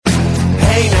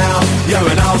You're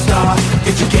an all-star,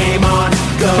 get your game on,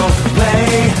 go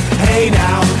play. Hey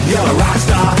now, you're a rock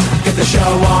star, get the show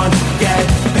on, get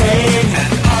paid.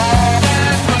 And all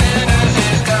that glitters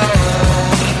is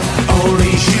gold.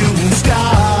 Only shooting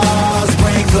stars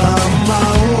break the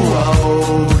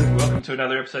mold. Welcome to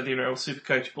another episode of the NRL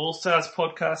Supercoach All Stars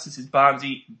podcast. This is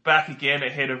Barnesy back again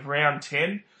ahead of round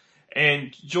 10.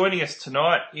 And joining us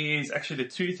tonight is actually the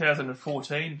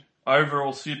 2014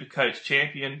 overall Supercoach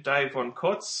champion, Dave Von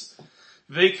Kotz.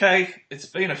 VK, it's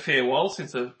been a fair while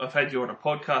since I've had you on a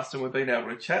podcast and we've been able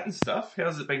to chat and stuff.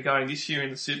 How's it been going this year in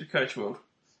the Supercoach world?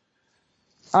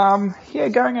 Yeah,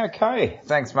 going okay.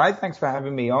 Thanks, mate. Thanks for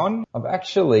having me on. I've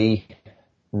actually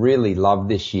really loved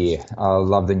this year. I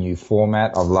love the new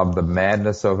format. I've loved the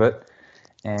madness of it.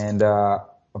 And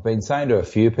I've been saying to a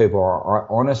few people, I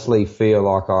honestly feel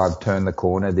like I've turned the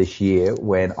corner this year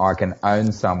when I can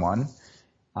own someone.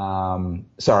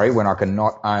 When I can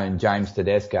not own James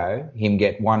Tedesco, him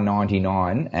get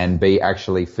 199 and be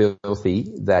actually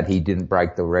filthy that he didn't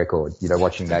break the record,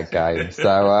 watching that game.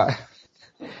 So,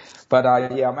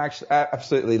 yeah, I'm actually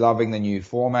absolutely loving the new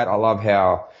format. I love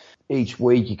how each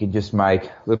week you can just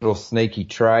make little sneaky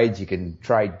trades. You can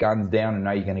trade guns down and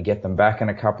know you're going to get them back in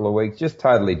a couple of weeks. Just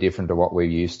totally different to what we're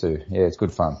used to. Yeah, it's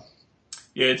good fun.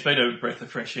 Yeah, it's been a breath of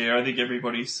fresh air. I think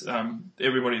everybody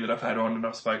that I've had on and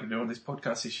I've spoken to on this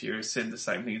podcast this year has said the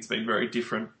same thing. It's been very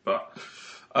different, but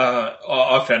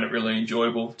I found it really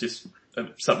enjoyable, just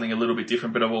something a little bit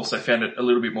different, but I've also found it a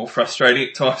little bit more frustrating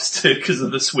at times too because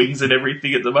of the swings and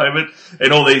everything at the moment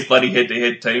and all these bloody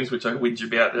head-to-head teams, which I whinge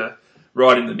about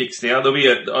right in the mix now.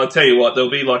 I'll tell you what,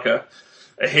 there'll be like a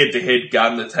head-to-head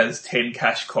gun that has 10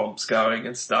 cash comps going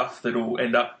and stuff that'll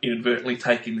end up inadvertently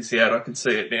taking this out. I can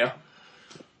see it now.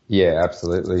 Yeah,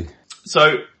 absolutely.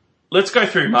 So let's go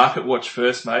through Market Watch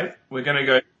first, mate. We're going to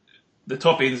go the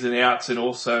top ins and outs and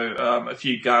also a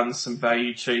few guns, some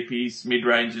value cheapies,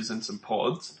 mid-ranges and some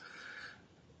pods.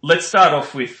 Let's start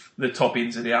off with the top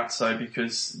ins and outs, though,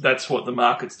 because that's what the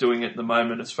market's doing at the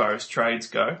moment as far as trades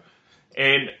go.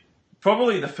 And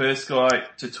probably the first guy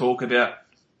to talk about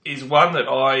is one that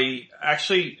I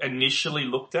actually initially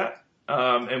looked at.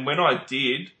 And when I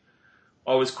did,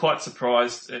 I was quite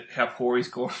surprised at how poor he's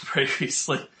gone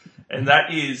previously, and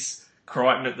that is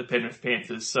Crichton at the Penrith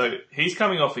Panthers. So he's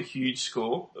coming off a huge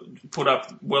score, put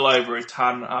up well over a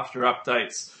ton after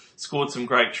updates, scored some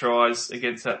great tries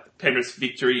against that Penrith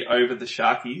victory over the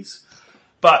Sharkies.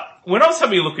 But when I was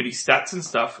having a look at his stats and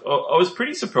stuff, I was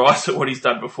pretty surprised at what he's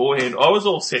done beforehand. I was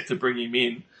all set to bring him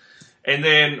in, and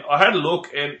then I had a look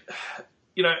and,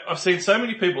 I've seen so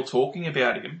many people talking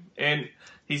about him, and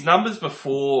his numbers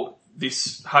before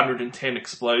this 110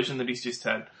 explosion that he's just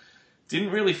had didn't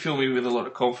really fill me with a lot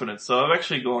of confidence. So I've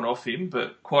actually gone off him,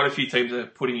 but quite a few teams are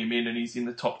putting him in and he's in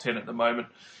the top 10 at the moment.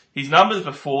 His numbers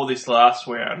before this last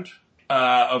round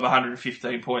of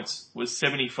 115 points was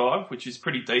 75, which is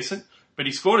pretty decent, but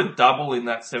he scored a double in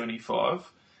that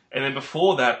 75. And then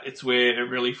before that, it's where it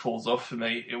really falls off for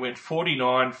me. It went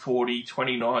 49, 40,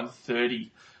 29,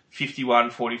 30,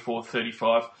 51, 44,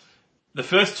 35. The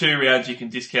first two rounds you can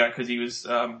discount because he was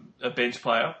a bench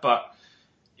player, but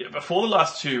before the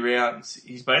last two rounds,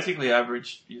 he's basically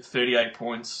averaged 38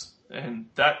 points, and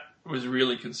that was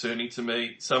really concerning to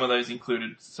me. Some of those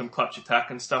included some clutch attack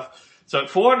and stuff. So at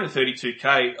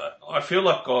 432k, I feel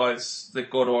like guys that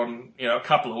got on a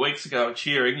couple of weeks ago are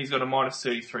cheering. He's got a minus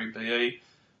 33 BE,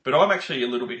 but I'm actually a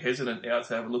little bit hesitant now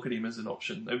to have a look at him as an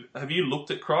option. Have you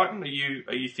looked at Crichton? Are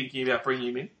you thinking about bringing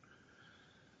him in?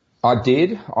 I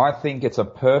did. I think it's a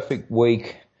perfect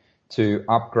week to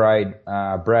upgrade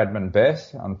Bradman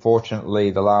Best. Unfortunately,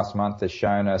 the last month has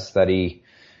shown us that he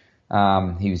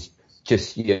was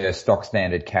just stock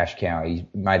standard cash cow. He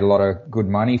made a lot of good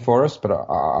money for us, but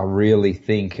I really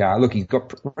think, he's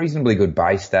got reasonably good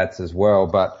base stats as well,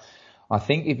 but I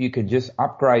think if you could just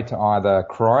upgrade to either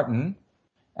Crichton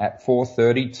at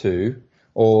 432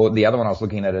 or the other one I was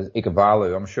looking at is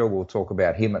Ikuvalu. I'm sure we'll talk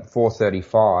about him at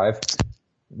 435.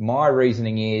 My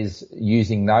reasoning is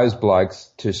using those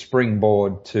blokes to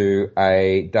springboard to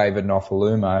a David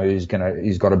Nofaluma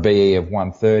who's got a BE of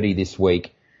 130 this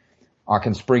week. I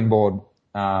can springboard,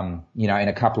 in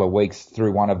a couple of weeks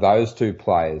through one of those two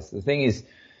players. The thing is,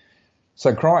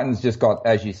 so Crichton's just got,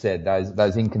 as you said,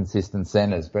 those inconsistent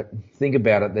centres, but think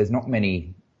about it, there's not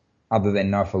many other than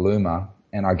Nofaluma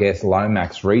and I guess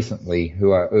Lomax recently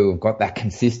who have got that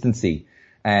consistency.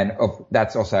 And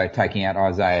that's also taking out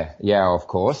Isaiah Yao, of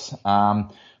course.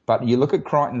 But you look at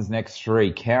Crichton's next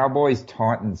three, Cowboys,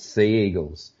 Titans, Sea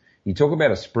Eagles. You talk about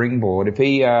a springboard. If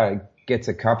he gets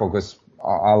a couple, because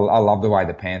I love the way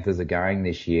the Panthers are going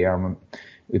this year.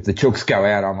 if the Chooks go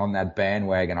out, I'm on that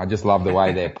bandwagon. I just love the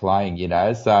way they're playing, you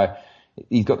know. So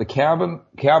he's got the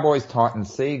Cowboys,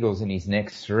 Titans, Seagulls in his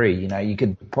next three. You know, you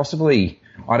could possibly,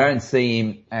 I don't see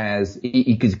him as,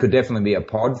 he could definitely be a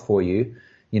pod for you,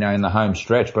 you know, in the home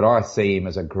stretch, but I see him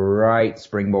as a great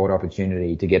springboard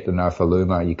opportunity to get the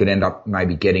Nofaluma. You could end up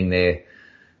maybe getting there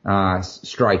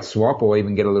straight swap or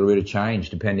even get a little bit of change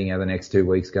depending how the next 2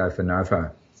 weeks go for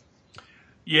Nofo.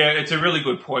 Yeah, it's a really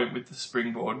good point with the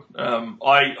springboard.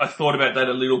 I thought about that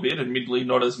a little bit, admittedly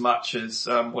not as much as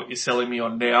what you're selling me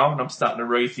on now, and I'm starting to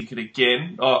rethink it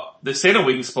again. The centre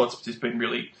wing spot's just been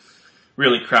really,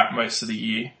 really crap most of the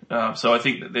year. So I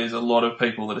think that there's a lot of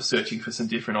people that are searching for some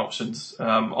different options.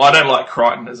 I don't like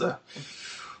Crichton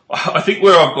I think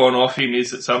where I've gone off him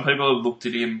is that some people have looked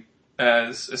at him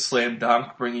as a slam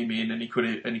dunk, bring him in and he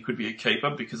could be a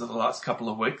keeper because of the last couple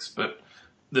of weeks, but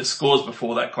the scores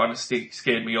before that kind of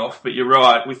scared me off. But you're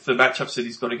right, with the matchups that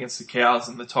he's got against the Cows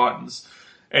and the Titans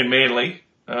and Manly,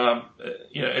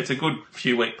 it's a good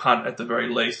few week punt at the very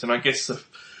least. And I guess the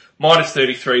minus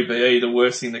 33 BE, the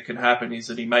worst thing that can happen is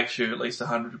that he makes you at least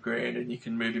 $100,000 and you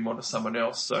can move him on to someone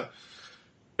else. So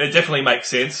it definitely makes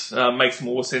sense. Makes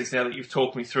more sense now that you've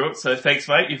talked me through it. So thanks,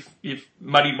 mate. You've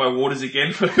muddied my waters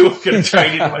again for who I'm going to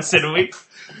trade into my centre wing.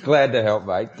 Glad to help,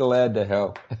 mate. Glad to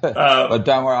help. But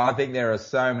don't worry, I think there are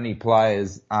so many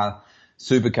players,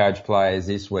 Supercoach players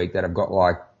this week that have got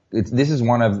this is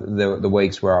one of the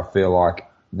weeks where I feel like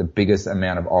the biggest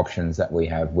amount of options that we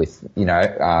have with,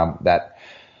 that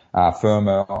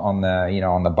firmer on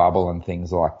the bubble and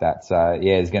things like that. So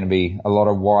yeah, there's going to be a lot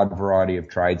of wide variety of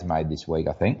trades made this week,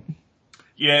 I think.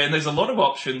 Yeah, and there's a lot of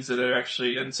options that are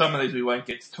actually, and some of these we won't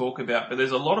get to talk about, but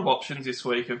there's a lot of options this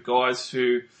week of guys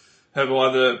who have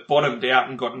either bottomed out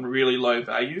and gotten really low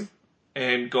value,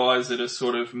 and guys that have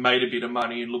sort of made a bit of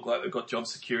money and look like they've got job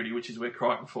security, which is where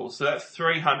Crichton falls. So that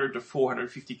 300 to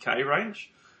 450k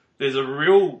range, there's a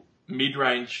real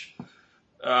mid-range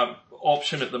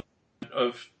option at the moment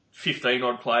of 15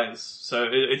 odd players. So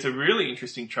it's a really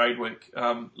interesting trade week.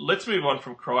 Let's move on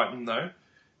from Crichton though.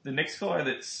 The next guy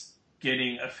that's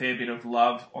getting a fair bit of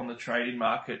love on the trading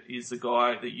market is the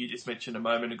guy that you just mentioned a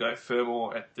moment ago,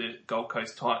 Fermor at the Gold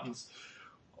Coast Titans.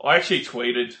 I actually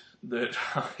tweeted that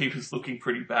he was looking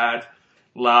pretty bad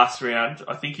last round.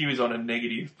 I think he was on a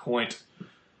negative point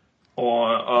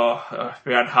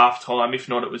around half time. If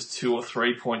not, it was 2 or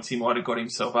 3 points he might have got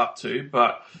himself up to.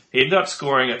 But he ended up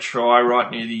scoring a try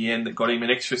right near the end that got him an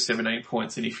extra 17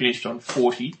 points and he finished on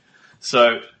 40.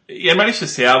 So yeah, managed to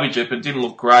salvage it, but didn't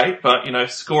look great. But,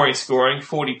 scoring,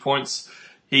 40 points.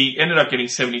 He ended up getting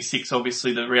 76,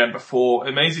 obviously, the round before.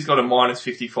 It means he's got a minus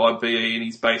 55 BE in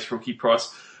his base rookie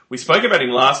price. We spoke about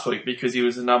him last week because he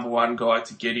was the number one guy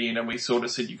to get in, and we sort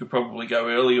of said you could probably go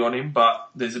early on him, but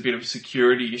there's a bit of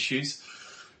security issues.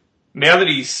 Now that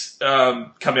he's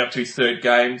coming up to his third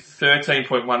game,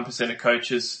 13.1% of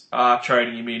coaches are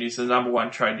trading him in. He's the number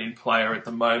one traded in player at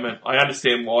the moment. I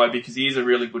understand why, because he is a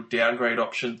really good downgrade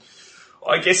option.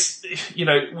 I guess,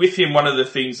 with him, one of the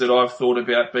things that I've thought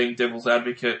about being devil's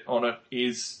advocate on it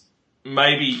is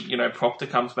maybe, Proctor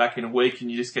comes back in a week and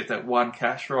you just get that one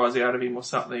cash rise out of him or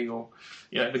something, or,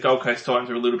 the Gold Coast Titans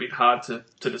are a little bit hard to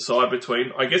decide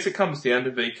between. I guess it comes down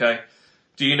to VK.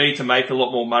 Do you need to make a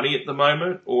lot more money at the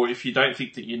moment? Or if you don't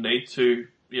think that you need to,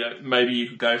 maybe you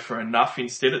could go for enough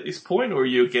instead at this point, or are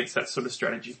you against that sort of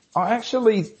strategy? I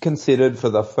actually considered for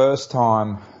the first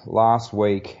time last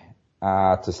week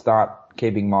to start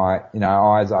keeping my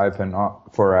eyes open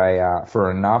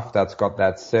for enough that's got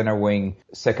that centre wing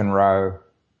second row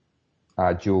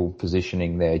dual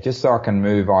positioning there, just so I can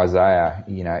move Isaiah,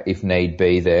 if need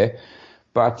be there.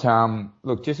 But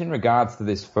look, just in regards to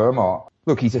this Fermor,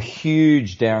 look, he's a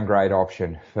huge downgrade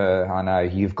option I know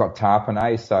you've got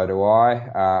Tarpanay, so do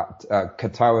I.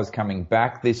 Katoa's coming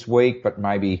back this week, but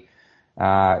maybe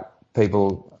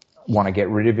people want to get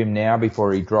rid of him now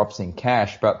before he drops in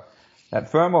cash. But that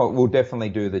Fermor will definitely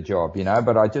do the job,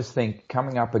 but I just think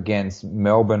coming up against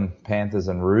Melbourne, Panthers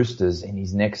and Roosters in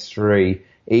his next three,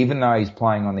 even though he's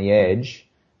playing on the edge,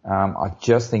 I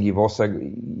just think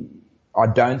I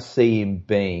don't see him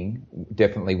being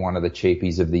definitely one of the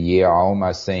cheapies of the year. I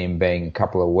almost see him being a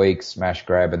couple of weeks, smash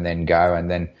grab and then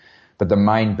go. But the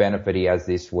main benefit he has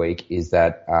this week is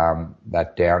that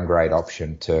downgrade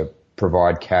option to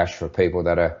provide cash for people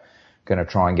that are going to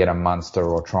try and get a Munster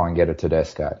or try and get a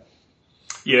Tedesco.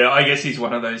 Yeah, I guess he's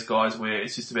one of those guys where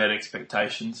it's just about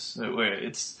expectations, where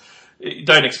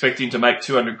don't expect him to make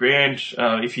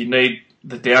 $200,000. If you need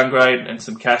the downgrade and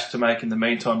some cash to make in the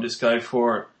meantime, just go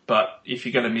for it. But if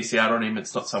you're going to miss out on him,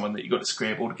 it's not someone that you've got to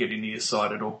scramble to get into your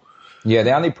side at all. Yeah,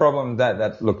 the only problem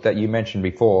that you mentioned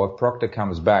before, if Proctor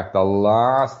comes back, the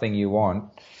last thing you want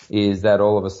is that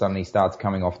all of a sudden he starts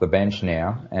coming off the bench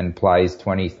now and plays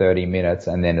 20, 30 minutes,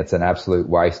 and then it's an absolute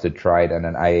wasted trade and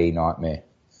an AE nightmare.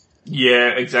 Yeah,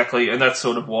 exactly. And that's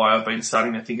sort of why I've been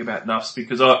starting to think about Nuffs,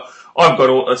 because I've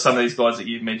got some of these guys that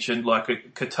you've mentioned, like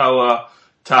Katoa,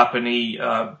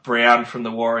 Tarpany, Brown from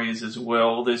the Warriors as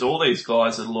well. There's all these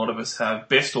guys that a lot of us have.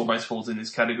 Best almost falls in this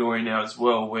category now as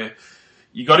well, where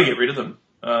you got to get rid of them.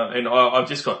 And I've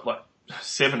just got like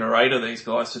 7 or 8 of these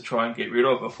guys to try and get rid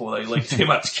of before they leak too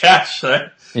much cash. So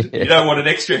you don't want an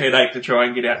extra headache to try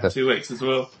and get out in 2 weeks as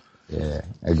well. Yeah,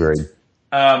 agreed.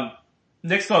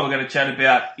 Next guy we're going to chat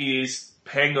about is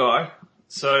Pangai.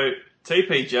 So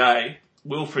TPJ,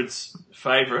 Wilfred's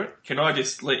favourite. Can I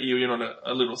just let you in on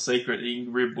a little secret that you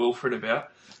can rib Wilfred about?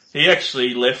 He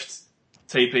actually left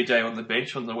TPJ on the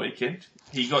bench on the weekend.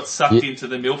 He got sucked into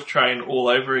the MILF train all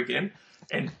over again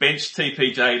and benched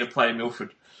TPJ to play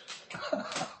Milford.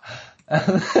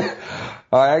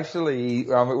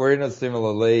 We're in a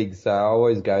similar league, so I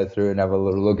always go through and have a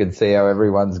little look and see how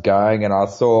everyone's going. And I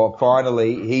saw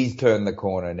finally he's turned the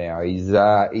corner now. He's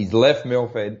left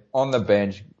Milford on the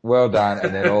bench. Well done.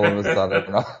 And then all of a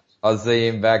sudden I see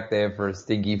him back there for a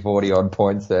stinky 40 odd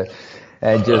points there,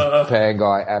 and just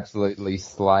Pangai absolutely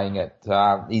slaying it.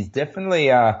 He's definitely,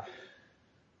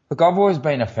 look, I've always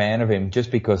been a fan of him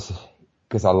just because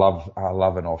I love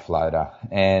an offloader,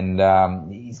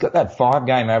 and he's got that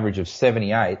 5-game average of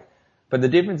 78. But the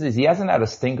difference is he hasn't had a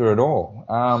stinker at all.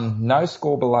 No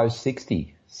score below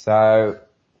 60. So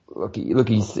look,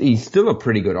 he's still a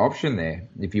pretty good option there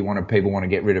if people want to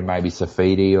get rid of maybe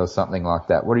Safidi or something like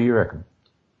that. What do you reckon?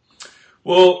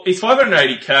 Well, he's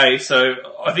 580k, so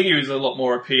I think he was a lot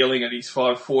more appealing at his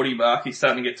 540 mark. He's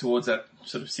starting to get towards that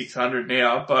sort of 600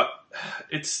 now, but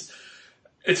it's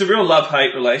a real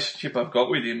love-hate relationship I've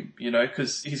got with him,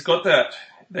 because he's got that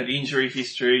injury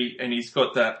history and he's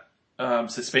got that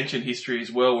suspension history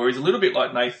as well, where he's a little bit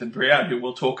like Nathan Brown, who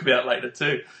we'll talk about later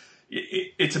too.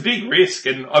 It's a big risk,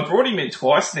 and I brought him in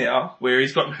twice now where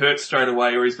he's gotten hurt straight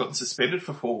away or he's gotten suspended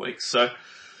for 4 weeks. So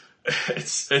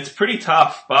it's pretty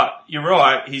tough, but you're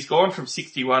right. He's gone from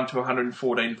 61 to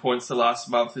 114 points the last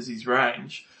month as his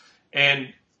range,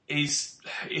 and his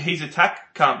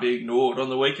attack can't be ignored. On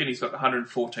the weekend, he's got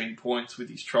 114 points with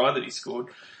his try that he scored,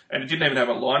 and he didn't even have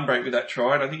a line break with that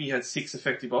try, and I think he had 6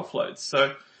 effective offloads.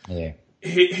 So yeah,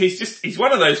 he's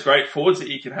one of those great forwards that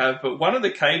you can have, but one of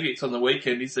the caveats on the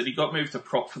weekend is that he got moved to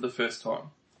prop for the first time,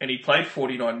 and he played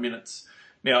 49 minutes.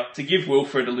 Now, to give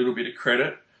Wilfred a little bit of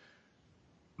credit,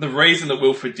 the reason that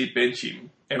Wilfred did bench him,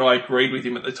 and I agreed with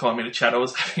him at the time in a chat I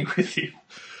was having with him,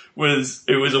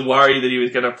 it was a worry that he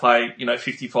was going to play,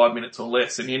 55 minutes or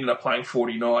less, and he ended up playing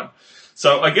 49.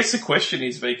 So I guess the question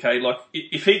is, VK, like,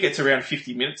 if he gets around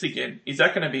 50 minutes again, is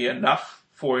that going to be enough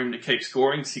for him to keep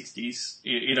scoring 60s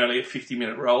in only a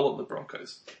 50-minute role at the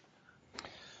Broncos?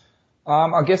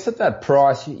 I guess at that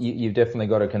price, you've definitely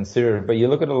got to consider it, but you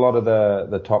look at a lot of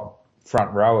the top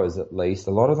front rowers, at least,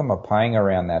 a lot of them are playing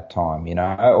around that time,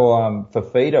 or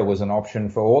Fafita was an option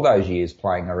for all those years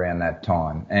playing around that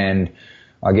time. And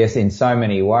I guess in so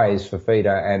many ways,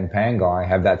 Fafita and Pangai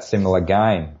have that similar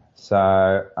game.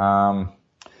 So,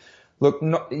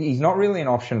 he's not really an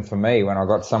option for me when I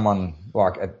got someone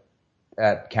like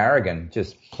at Carrigan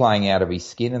just playing out of his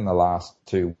skin in the last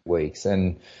 2 weeks.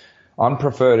 And I'm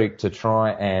preferred to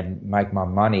try and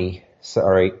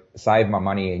save my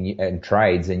money in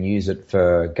trades and use it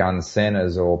for gun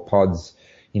centers or pods,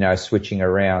 switching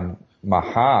around my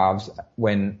halves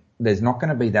when there's not going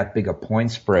to be that big a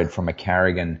point spread from a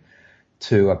Carrigan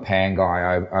to a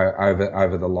Pangai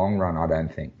over the long run, I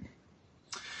don't think.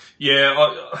 Yeah,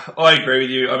 I agree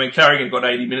with you. I mean, Carrigan got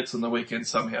 80 minutes on the weekend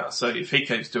somehow, so if he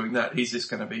keeps doing that, he's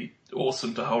just going to be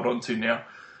awesome to hold on to now.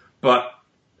 But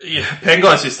yeah,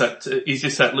 Pangai's he's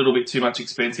just that little bit too much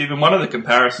expensive. And one of the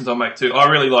comparisons I make too, I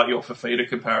really like your Fafita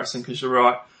comparison, because you're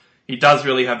right. He does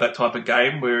really have that type of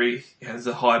game where he has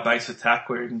a high base attack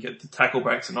where he can get the tackle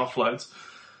breaks and offloads.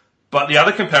 But the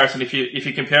other comparison, if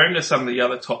you compare him to some of the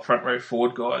other top front row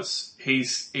forward guys, he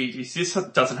just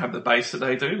doesn't have the base that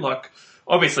they do. Like,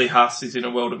 obviously Huss is in a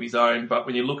world of his own, but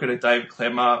when you look at a David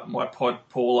Clemmer, my pod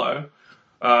Paulo,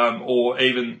 or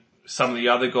even some of the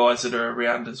other guys that are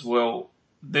around as well,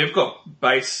 they've got raw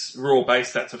base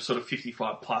stats of sort of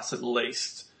 55 plus at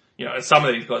least. And some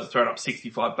of these guys are throwing up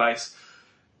 65 base.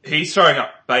 He's throwing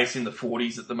up base in the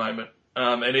 40s at the moment.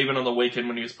 And even on the weekend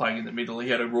when he was playing in the middle, he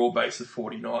had a raw base of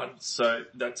 49. So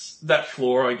that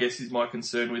floor, I guess, is my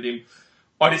concern with him.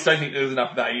 I just don't think there's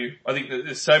enough value. I think that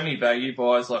there's so many value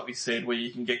buys, like we said, where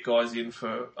you can get guys in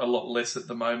for a lot less at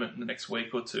the moment in the next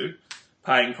week or two.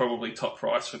 paying probably top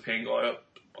price for Pangai,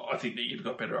 I think that you've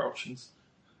got better options.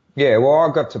 Yeah, well,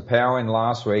 I got Tapau in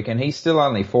last week, and he's still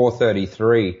only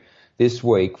 433 this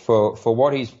week for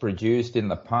what he's produced in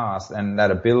the past, and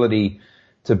that ability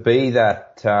to be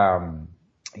that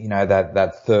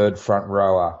that third front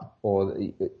rower or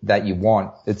that you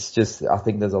want. It's just, I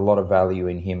think there's a lot of value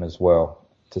in him as well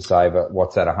to save it.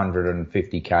 What's that,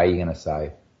 150k you're going to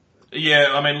save? Yeah,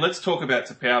 I mean, let's talk about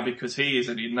Tapau because he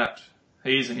isn't in that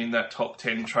top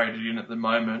 10 traded in at the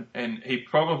moment, and he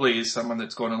probably is someone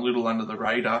that's gone a little under the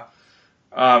radar.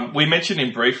 We mentioned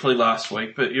him briefly last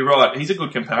week, but you're right, he's a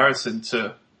good comparison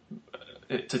to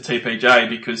TPJ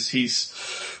because he's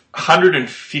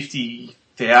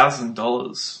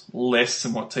 $150,000 less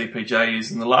than what TPJ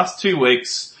is. In the last 2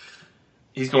 weeks,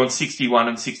 he's gone 61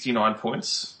 and 69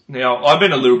 points. Now, I've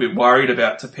been a little bit worried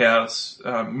about Tapau's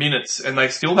minutes, and they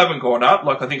still haven't gone up.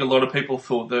 Like, I think a lot of people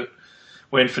thought that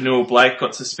when Fanua Blake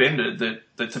got suspended, that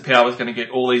Tapau was going to get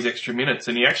all these extra minutes,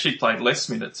 and he actually played less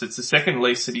minutes. It's the second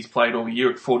least that he's played all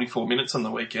year at 44 minutes on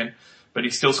the weekend, but he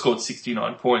still scored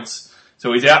 69 points.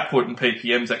 So his output in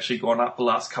PPM's actually gone up the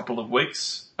last couple of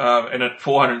weeks, and at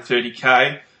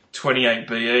 430k, 28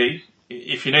 BE,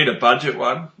 if you need a budget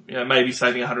one, maybe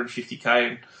saving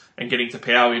 150k and getting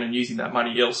Tapau in and using that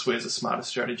money elsewhere is a smarter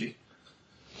strategy.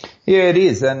 Yeah, it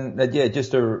is. And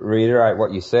just to reiterate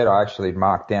what you said, I actually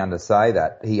marked down to say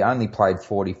that he only played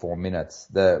 44 minutes.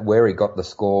 Where he got the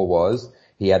score was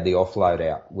he had the offload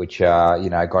out, which,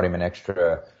 got him an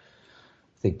extra,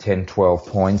 I think 10, 12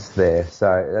 points there.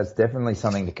 So that's definitely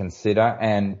something to consider.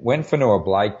 And when Fanua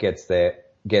Blake gets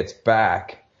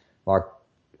back, like,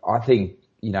 I think,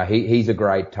 he's a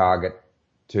great target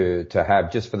to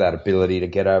have just for that ability to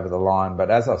get over the line.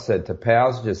 But as I said,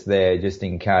 Tapau's just there just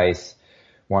in case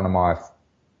one of my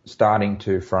starting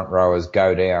two front rowers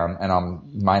go down, and I'm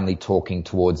mainly talking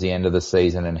towards the end of the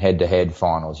season and head-to-head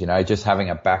finals, just having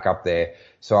a backup there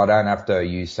so I don't have to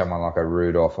use someone like a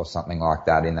Rudolph or something like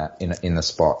that in the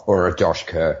spot, or a Josh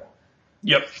Kerr.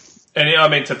 Yep. And I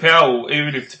mean, Tapau,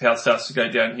 even if Tapau starts to go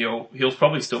downhill, he'll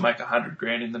probably still make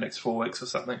 $100,000 in the next 4 weeks or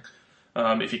something,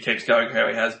 if he keeps going how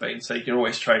he has been. So you can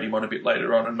always trade him on a bit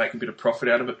later on and make a bit of profit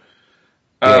out of it.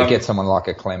 Yeah, get someone like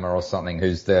a Clemmer or something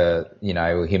who's him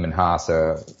and Haas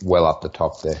are well up the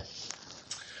top there.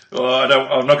 Well,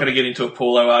 I'm not going to get into a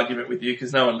Paulo argument with you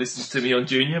because no one listens to me on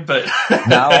Junior, but...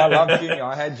 No, I love Junior.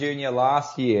 I had Junior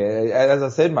last year. As I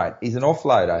said, mate, he's an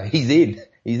offloader. He's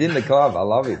in the club. I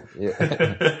love him.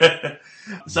 Yeah.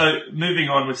 So, moving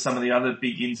on with some of the other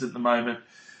big ins at the moment.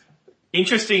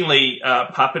 Interestingly,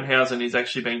 Pappenhausen is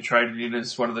actually being traded in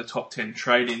as one of the top 10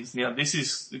 trade-ins. Now, this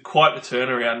is quite the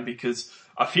turnaround because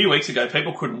a few weeks ago,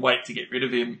 people couldn't wait to get rid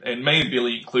of him, and me and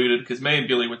Billy included, because me and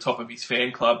Billy were top of his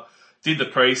fan club, did the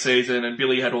pre-season, and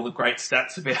Billy had all the great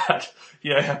stats about,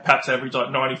 how Paps averaged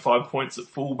like 95 points at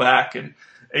fullback, and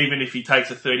even if he takes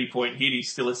a 30-point hit,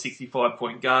 he's still a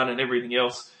 65-point gun and everything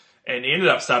else. And he ended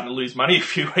up starting to lose money a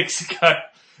few weeks ago.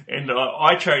 And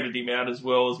I traded him out as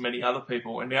well as many other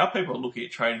people. And now people are looking at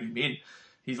trading him in.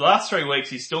 His last 3 weeks,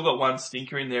 he's still got one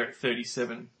stinker in there at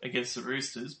 37 against the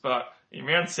Roosters. But in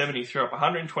round 7, he threw up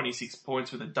 126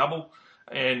 points with a double.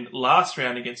 And last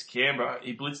round against Canberra,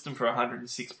 he blitzed them for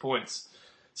 106 points.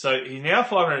 So he's now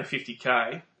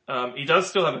 550k. He does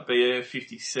still have a BA of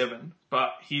 57,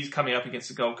 but he's coming up against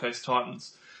the Gold Coast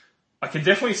Titans. I can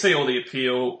definitely see all the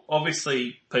appeal.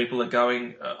 Obviously, people are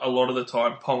going a lot of the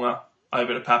time Ponga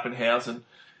over to Pappenhausen.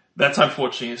 That's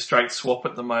unfortunately a straight swap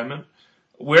at the moment.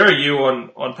 Where are you on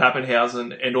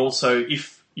Pappenhausen? And also,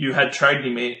 if you had traded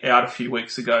him out a few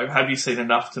weeks ago, have you seen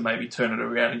enough to maybe turn it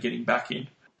around and get him back in?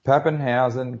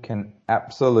 Pappenhausen can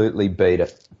absolutely beat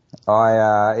it.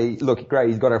 Look, great.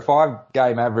 He's got a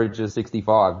 5-game average of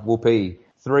 65. Whoopee.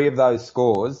 3 of those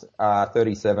scores are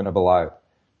 37 or below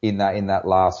in that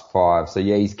last 5. So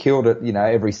yeah, he's killed it,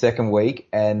 every second week.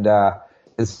 And,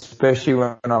 especially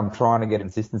when I'm trying to get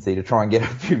consistency to try and get a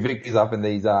few victories up in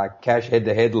these, cash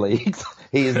head-to-head leagues.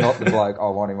 He is not the bloke I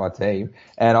want in my team.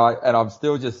 And I'm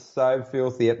still just so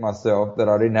filthy at myself that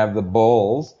I didn't have the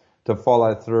balls to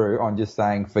follow through on just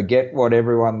saying, forget what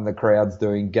everyone in the crowd's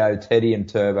doing, go Teddy and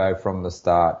Turbo from the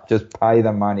start. Just pay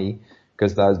the money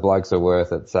because those blokes are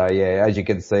worth it. So yeah, as you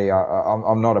can see,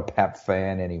 I'm not a Pap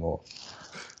fan anymore.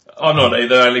 I'm not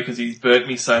either, only because he's burnt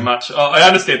me so much. I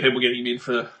understand people getting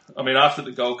him in after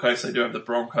the Gold Coast, they do have the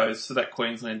Broncos, so that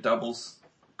Queensland double's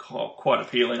quite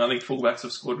appealing. I think fullbacks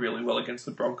have scored really well against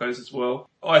the Broncos as well.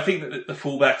 I think that the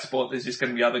fullback spot, there's just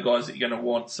going to be other guys that you're going to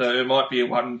want, so it might be a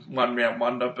one round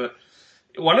wonder. But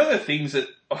one of the things that,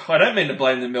 I don't mean to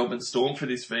blame the Melbourne Storm for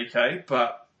this, VK,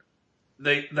 but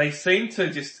they seem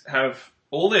to just have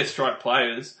all their strike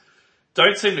players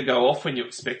don't seem to go off when you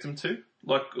expect them to.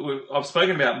 Like, I've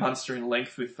spoken about Munster in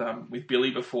length with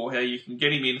Billy before, how you can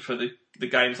get him in for the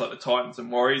games like the Titans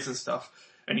and Warriors and stuff,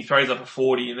 and he throws up a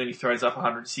 40 and then he throws up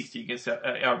 160 against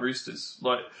our Roosters.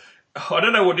 Like, I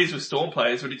don't know what it is with Storm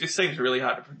players, but it just seems really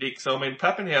hard to predict. So, I mean,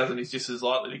 Pappenhausen is just as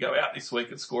likely to go out this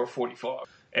week and score a 45.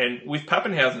 And with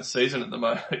Pappenhausen's season at the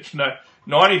moment,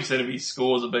 90% of his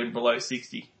scores have been below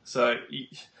 60. So,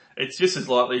 it's just as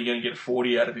likely you're going to get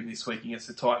 40 out of him this week against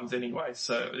the Titans anyway.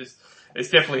 So, it's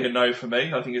definitely a no for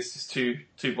me. I think it's just too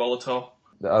volatile.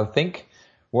 I think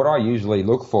what I usually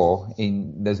look for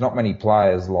there's not many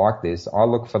players like this. I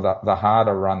look for the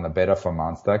harder run, the better for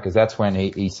Munster, because that's when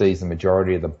he sees the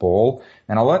majority of the ball.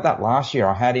 And I learnt that last year.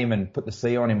 I had him and put the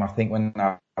C on him, I think, when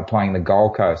they were playing the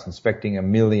Gold Coast, expecting 1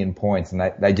 million points, and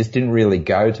they just didn't really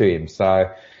go to him.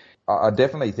 So I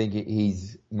definitely think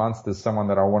Munster's someone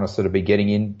that I want to sort of be getting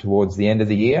in towards the end of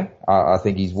the year. I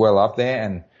think he's well up there,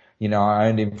 and I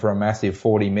owned him for a massive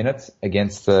 40 minutes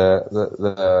against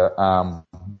the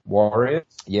Warriors.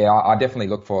 Yeah, I definitely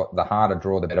look for the harder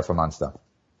draw, the better for Munster.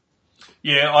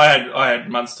 Yeah, I had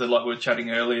Munster, like we were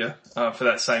chatting earlier, for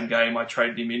that same game I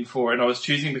traded him in for, and I was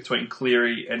choosing between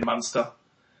Cleary and Munster.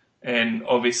 And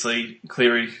obviously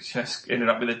Cleary just ended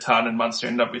up with a ton and Munster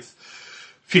ended up with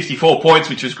 54 points,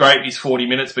 which was great. He's 40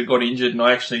 minutes, but got injured, and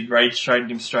I actually rage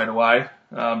traded him straight away.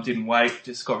 Didn't wait,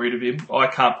 just got rid of him. I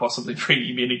can't possibly bring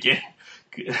him in again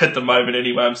at the moment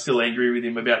anyway. I'm still angry with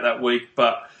him about that week,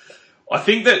 but I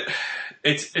think that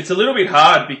it's a little bit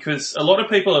hard because a lot of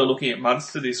people are looking at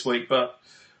Munster this week, but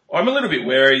I'm a little bit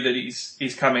wary that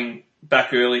he's coming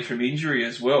back early from injury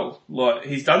as well. Like,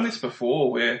 he's done this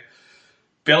before where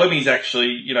Bellamy's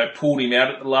actually, pulled him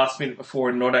out at the last minute before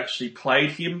and not actually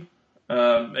played him.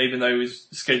 Even though he was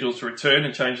scheduled to return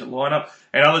and change the lineup.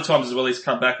 And other times as well, he's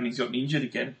come back and he's gotten injured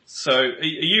again. So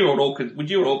would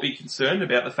you at all be concerned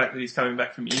about the fact that he's coming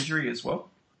back from injury as well?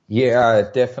 Yeah,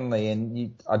 definitely.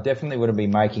 And I definitely wouldn't be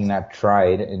making that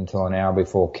trade until an hour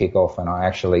before kickoff and I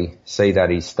actually see that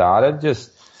he started.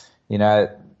 Just, I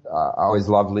always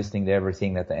love listening to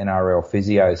everything that the NRL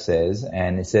physio says.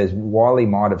 And it says while he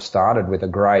might have started with a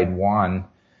grade 1,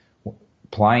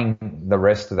 playing the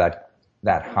rest of that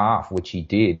half, which he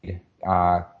did,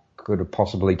 could have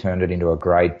possibly turned it into a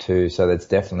grade 2. So that's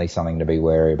definitely something to be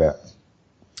wary about.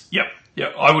 Yep.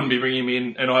 I wouldn't be bringing him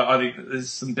in, and I think that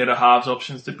there's some better halves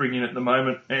options to bring in at the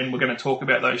moment, and we're going to talk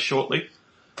about those shortly.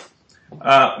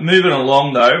 Moving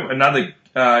along though, another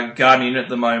gun in at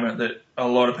the moment that a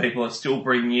lot of people are still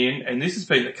bringing in, and this has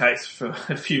been the case for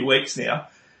a few weeks now.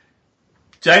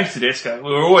 James Tedesco, we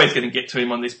were always going to get to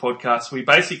him on this podcast. We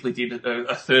basically did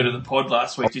a third of the pod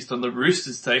last week just on the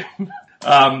Roosters team.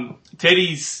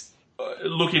 Teddy's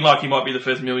looking like he might be the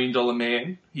first $1 million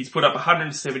man. He's put up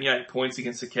 178 points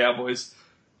against the Cowboys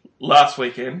last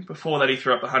weekend. Before that, he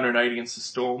threw up 180 against the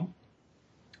Storm.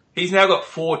 He's now got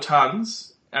 4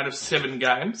 tons out of 7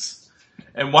 games,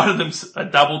 and one of them's a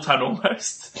double ton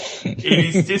almost.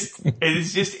 It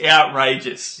is just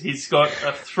outrageous. He's got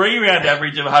a 3-round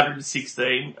average of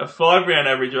 116, a 5-round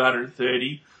average of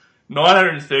 130,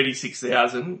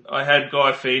 936,000. I had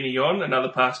Guy Feeney on, another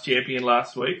past champion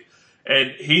last week,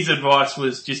 and his advice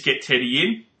was just get Teddy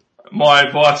in. My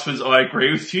advice was I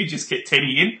agree with you, just get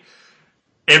Teddy in.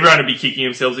 Everyone would be kicking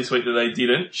themselves this week that they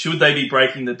didn't. Should they be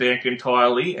breaking the bank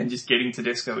entirely and just getting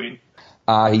Tedesco in?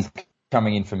 He's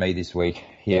coming in for me this week.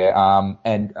 Yeah. I'm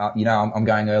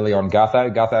going early on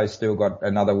Gutho. Gutho's still got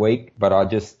another week, but I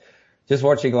just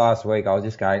watching last week, I was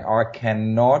just going, I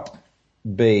cannot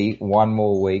be one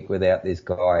more week without this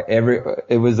guy.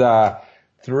 It was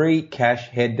 3 cash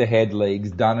head-to-head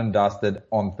leagues done and dusted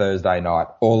on Thursday night.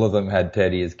 All of them had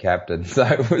Teddy as captain, so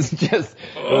it was just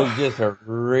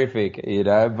horrific,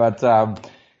 But and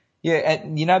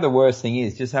the worst thing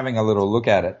is just having a little look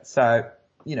at it. So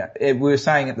we were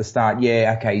saying at the start,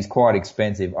 he's quite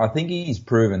expensive. I think he's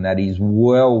proven that he's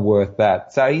well worth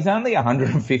that. So he's only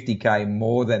 150k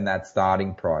more than that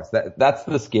starting price. That's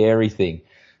the scary thing.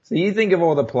 So you think of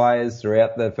all the players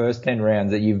throughout the first 10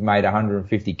 rounds that you've made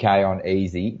 150k on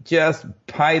easy. Just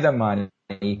pay the money,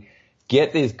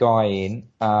 get this guy in,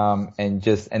 and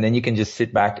then you can just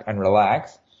sit back and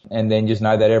relax. And then just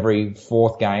know that every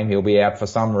 4th game he'll be out for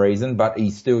some reason, but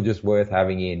he's still just worth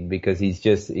having in because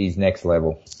he's next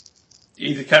level.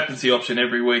 He's a captaincy option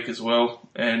every week as well,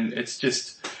 and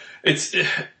he's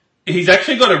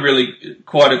actually got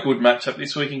quite a good matchup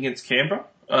this week against Canberra.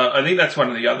 I think that's one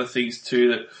of the other things too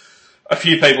that a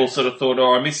few people sort of thought,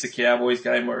 I missed the Cowboys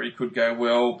game where he could go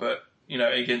well, but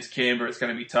against Canberra it's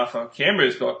going to be tougher.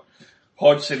 Canberra's got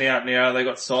Hodgson out now, they've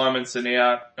got Simonson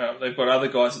out, they've got other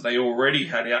guys that they already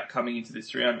had out coming into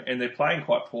this round, and they're playing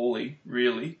quite poorly,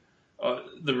 really.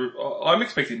 I'm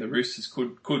expecting the Roosters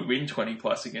could win 20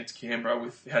 plus against Canberra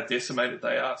with how decimated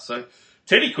they are. So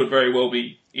Teddy could very well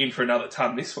be in for another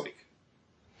ton this week.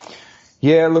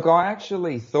 Yeah, look, I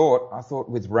thought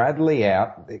with Radley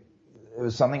out, it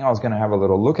was something I was going to have a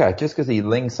little look at, just because he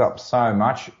links up so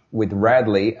much with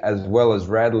Radley, as well as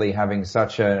Radley having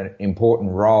such an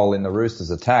important role in the Roosters'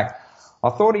 attack. I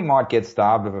thought he might get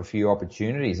starved of a few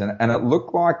opportunities, and it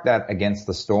looked like that against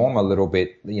the Storm a little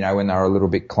bit, when they were a little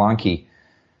bit clunky.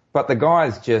 But the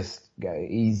guy's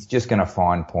he's just going to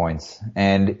find points,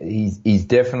 and he's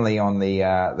definitely on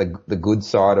the good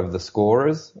side of the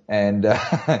scorers, and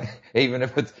even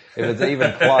if it's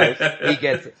even close,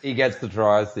 he gets the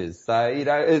try assist. So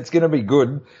it's going to be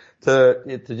good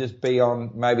to just be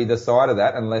on maybe the side of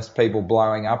that, unless people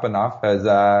blowing up enough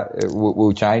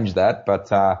will change that.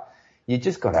 But you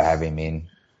just got to have him in.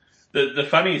 The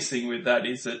funniest thing with that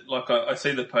is that, like, I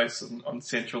see the posts on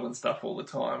Central and stuff all the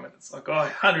time, and it's like,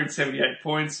 178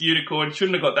 points, unicorn,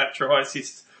 shouldn't have got that try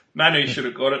assist. Manu should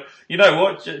have got it. You know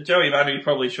what? Joey Manu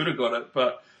probably should have got it,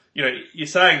 but, you're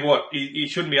saying what? He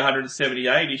shouldn't be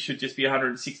 178, he should just be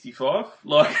 165?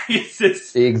 Like, it's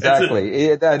just...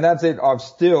 Exactly. And that's it. I'm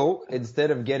still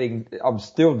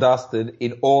dusted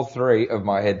in all three of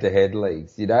my head-to-head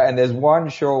leagues, and there's one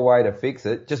sure way to fix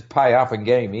it. Just pay up and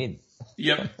get him in.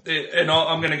 Yep, and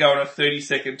I'm going to go on a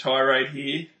 30-second tirade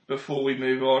here before we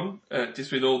move on,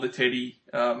 just with all the Teddy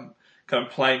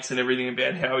complaints and everything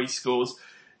about how he scores.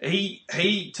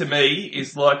 He to me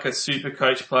is like a super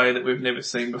coach player that we've never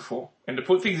seen before. And to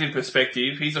put things in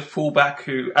perspective, he's a fullback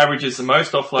who averages the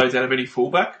most offloads out of any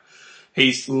fullback.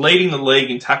 He's leading the league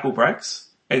in tackle breaks,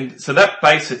 and so that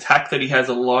base attack that he has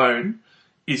alone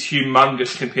is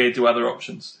humongous compared to other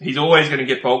options. He's always going to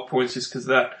get bulk points just because of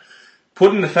that.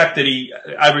 Put in the fact that he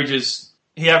averages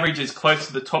close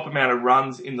to the top amount of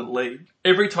runs in the league.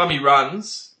 Every time he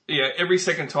runs, every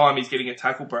second time he's getting a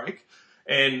tackle break,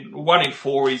 and 1 in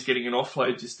 4 he's getting an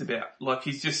offload just about. Like,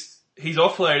 he's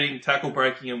offloading, tackle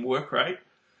breaking and work rate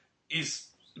is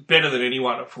better than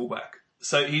anyone at fullback.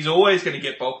 So he's always going to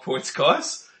get bulk points,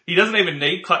 guys. He doesn't even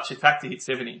need clutch attack to hit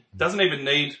 70. Doesn't even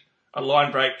need a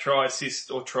line break, try,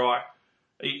 assist or try.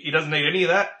 He doesn't need any of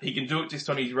that. He can do it just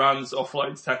on his runs,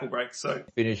 offloads, tackle breaks. So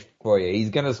finish for you. He's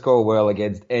going to score well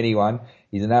against anyone.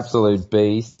 He's an absolute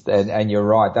beast. And you're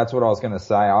right. That's what I was going to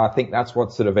say. I think that's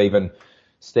what sort of even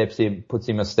puts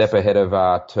him a step ahead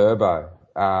of Turbo,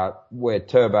 where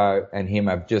Turbo and him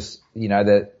have just,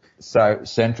 they're so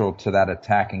central to that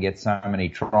attack and get so many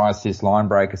try assists, line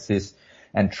break assists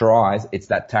and tries. It's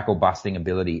that tackle busting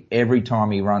ability. Every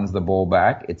time he runs the ball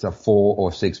back, it's a 4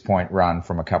 or 6 point run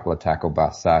from a couple of tackle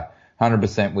busts. So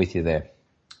 100% with you there.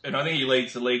 And I think he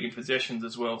leads the league in possessions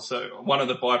as well. So one of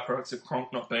the byproducts of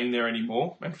Cronk not being there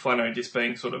anymore and Flano just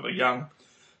being sort of a young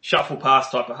shuffle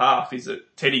pass type of half is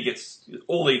that Teddy gets,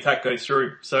 all the attack goes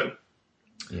through. So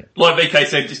like VK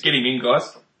said, just get him in,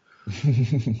 guys.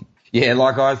 Yeah,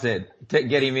 like I said,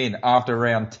 get him in after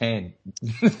round 10.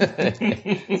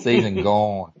 Season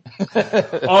gone.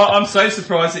 I'm so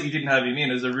surprised that you didn't have him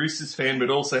in as a Roosters fan, but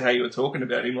also how you were talking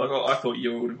about him. Like, I thought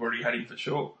you would have already had him for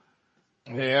sure.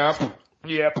 Yep.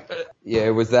 Yeah,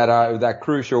 it was that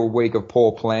crucial week of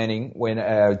poor planning when,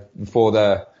 I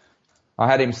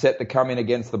had him set to come in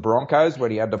against the Broncos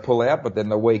when he had to pull out, but then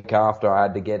the week after I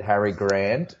had to get Harry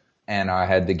Grant. And I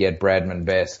had to get Bradman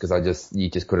Best because you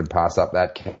just couldn't pass up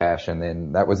that cash, and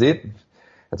then that was it.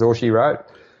 That's all she wrote.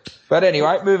 But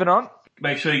anyway, moving on.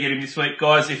 Make sure you get him this week,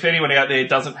 guys. If anyone out there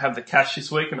doesn't have the cash this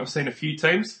week, and I've seen a few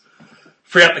teams,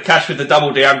 free up the cash with the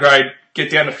double downgrade, get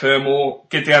down to Fermor,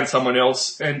 get down to someone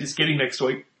else, and just get him next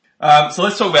week. So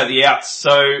let's talk about the outs.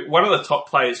 So one of the top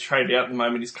players traded out at the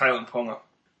moment is Kalen Ponga.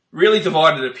 Really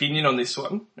divided opinion on this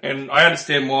one, and I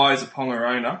understand why as a Ponga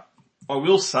owner. I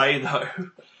will say though,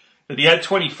 that he had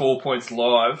 24 points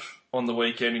live on the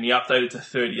weekend and he updated to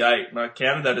 38. And I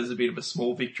counted that as a bit of a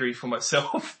small victory for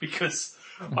myself because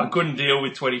I couldn't deal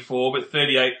with 24, but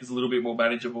 38 is a little bit more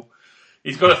manageable.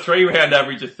 He's got a 3-round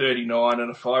average of 39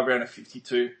 and a 5-round of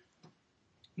 52.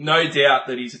 No doubt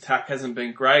that his attack hasn't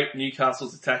been great.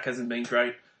 Newcastle's attack hasn't been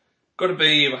great. Got a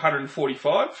B of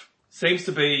 145. Seems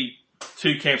to be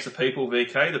two camps of people,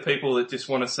 VK. The people that just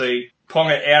want to see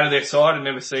Ponga out of their side and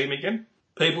never see him again.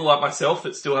 People like myself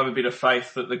that still have a bit of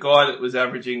faith that the guy that was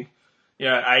averaging,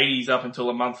 80s up until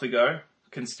a month ago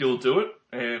can still do it.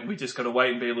 And we just got to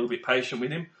wait and be a little bit patient with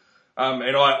him.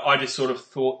 And I just sort of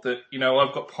thought that,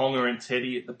 I've got Ponga and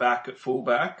Teddy at the back at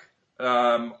fullback.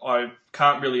 I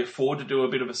can't really afford to do a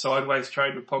bit of a sideways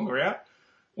trade with Ponga out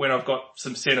when I've got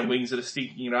some centre wings that are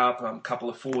sticking it up, a couple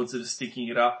of forwards that are sticking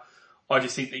it up. I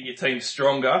just think that your team's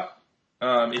stronger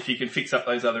if you can fix up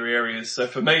those other areas. So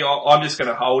for me, I'm just going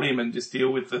to hold him and just deal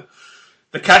with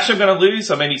the cash I'm going to lose.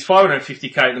 I mean, he's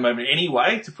 550k at the moment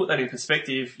anyway. To put that in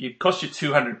perspective, it cost you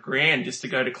 200 grand just to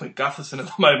go to Clint Gutherson at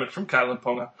the moment from Kalyn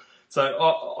Ponga. So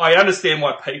I understand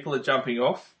why people are jumping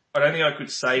off. I don't think I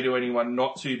could say to anyone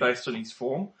not to based on his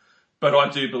form, but I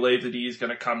do believe that he is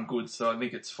going to come good. So I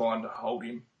think it's fine to hold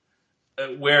him.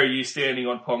 Where are you standing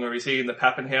on Ponga? Is he in the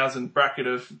Pappenhausen bracket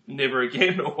of never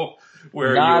again, or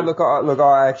where are you? Look,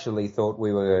 I actually thought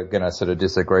we were going to sort of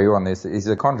disagree on this. It's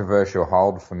a controversial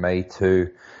hold for me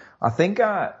too. I think,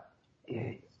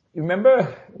 you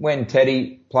remember when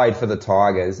Teddy played for the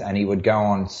Tigers and he would go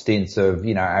on stints of,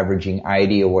 averaging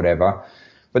 80 or whatever,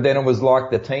 but then it was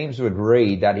like the teams would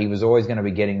read that he was always going to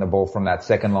be getting the ball from that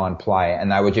second line play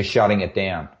and they were just shutting it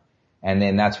down. And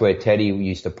then that's where Teddy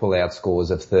used to pull out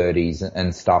scores of 30s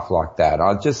and stuff like that.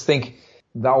 I just think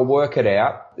they'll work it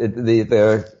out.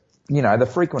 The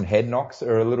frequent head knocks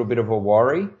are a little bit of a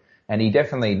worry, and he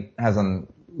definitely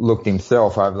hasn't looked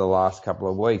himself over the last couple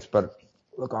of weeks. But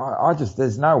look,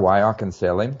 there's no way I can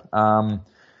sell him.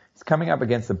 He's coming up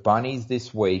against the Bunnies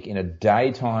this week in a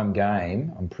daytime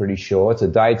game. I'm pretty sure it's a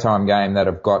daytime game that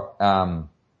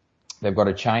they've got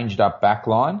a changed up back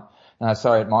line. No,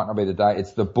 sorry, it might not be the day.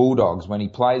 It's the Bulldogs when he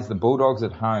plays the Bulldogs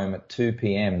at home at 2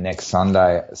 p.m. next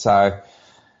Sunday. So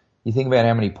you think about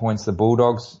how many points the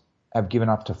Bulldogs have given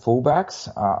up to fullbacks.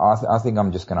 I think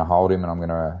I'm just going to hold him and I'm going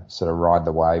to sort of ride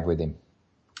the wave with him.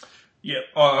 Yeah,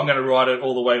 I'm going to ride it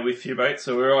all the way with you, mate.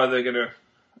 So we're either going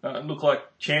to look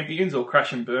like champions or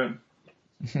crash and burn.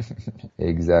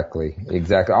 Exactly.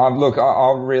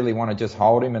 I really want to just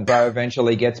hold him until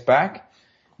eventually gets back.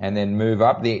 And then move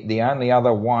up. The only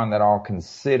other one that I'll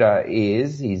consider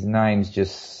is, his name's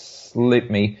just slipped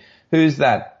me. Who's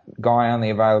that guy only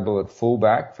available at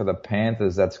fullback for the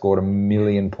Panthers that scored 1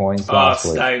 million points last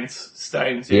week?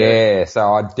 Staines, yeah.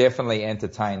 So I'd definitely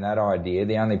entertain that idea.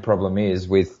 The only problem is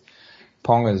with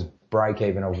Ponga's break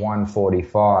even of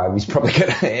 145, he's probably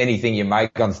anything you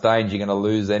make on stage, you're going to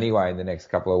lose anyway in the next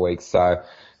couple of weeks. So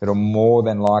it'll more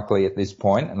than likely at this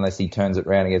point, unless he turns it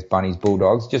around against Bunnies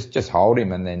Bulldogs, just hold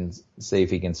him and then see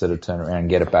if he can sort of turn it around and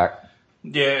get it back.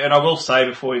 Yeah, and I will say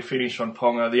before we finish on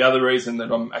Ponga, the other reason that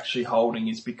I'm actually holding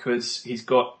is because he's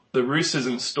got the Roosters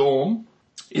and Storm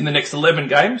in the next 11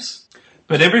 games,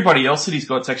 but everybody else that he's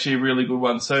got is actually a really good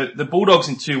one. So the Bulldogs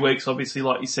in 2 weeks, obviously,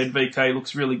 like you said, VK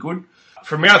looks really good.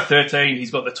 From round 13,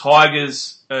 he's got the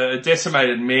Tigers,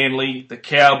 decimated Manly, the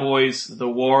Cowboys, the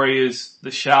Warriors, the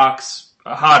Sharks,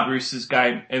 a hard Roosters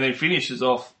game, and then finishes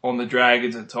off on the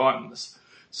Dragons and Titans.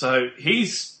 So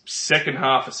his second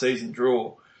half of season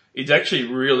draw is actually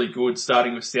really good,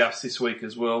 starting with Souths this week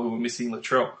as well, who are missing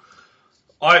Latrell.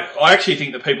 I actually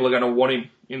think that people are going to want him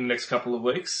in the next couple of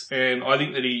weeks, and I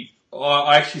think that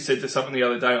I actually said to someone the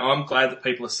other day, I'm glad that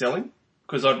people are selling,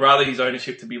 because I'd rather his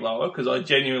ownership to be lower, because I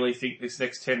genuinely think this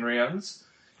next 10 rounds,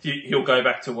 he'll go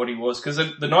back to what he was, because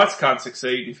the Knights can't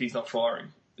succeed if he's not firing.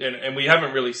 And we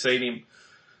haven't really seen him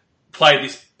play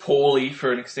this poorly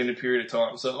for an extended period of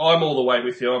time. So I'm all the way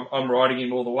with you. I'm riding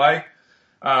him all the way.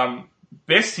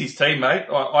 Best his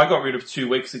teammate. I got rid of 2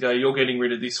 weeks ago. You're getting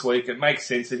rid of this week. It makes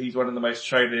sense that he's one of the most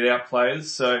traded out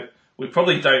players. So we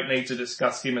probably don't need to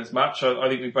discuss him as much. I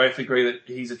think we both agree that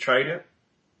he's a trade out.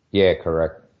 Yeah,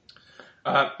 correct.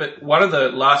 But one of the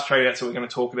last trade outs that we're going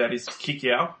to talk about is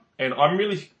Kikau. And I'm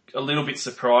really a little bit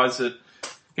surprised that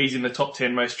he's in the top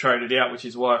 10 most traded out, which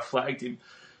is why I flagged him.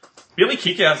 Billy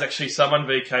Kikau is actually someone,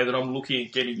 VK, that I'm looking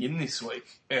at getting in this week.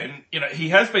 And, he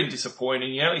has been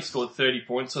disappointing. He only scored 30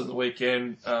 points on the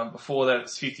weekend. Before that,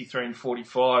 it's 53 and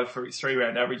 45 for his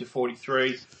 3-round average of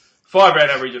 43,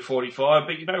 5-round average of 45.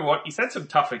 But you know what? He's had some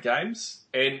tougher games,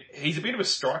 and he's a bit of a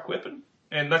strike weapon.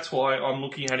 And that's why I'm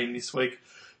looking at him this week.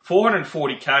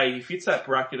 440k, he fits that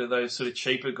bracket of those sort of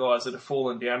cheaper guys that have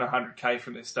fallen down 100k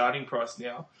from their starting price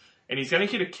now. And he's going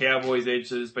to hit a Cowboys edge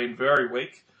that has been very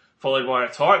weak, followed by a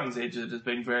Titans edge that has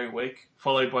been very weak,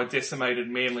 followed by decimated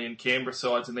Manly and Canberra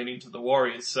sides, and then into the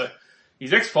Warriors. So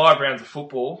his next 5 rounds of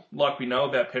football, like we know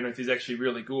about Penrith, is actually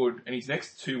really good, and his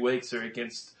next 2 weeks are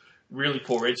against really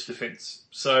poor edge defence.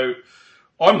 So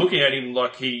I'm looking at him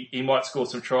like he might score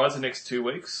some tries the next 2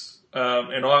 weeks.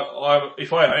 And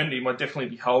if I owned him, I'd definitely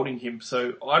be holding him.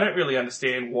 So I don't really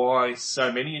understand why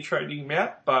so many are trading him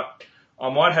out, but I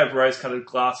might have rose-coloured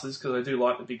glasses because I do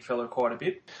like the big fella quite a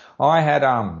bit. I had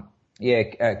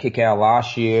Kikau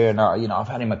last year, and I've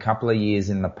had him a couple of years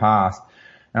in the past.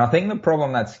 And I think the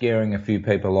problem that's scaring a few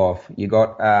people off, you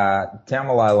got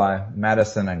Taumalolo,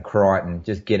 Madison and Crichton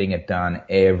just getting it done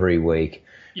every week.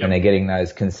 Yep. And they're getting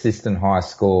those consistent high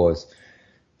scores.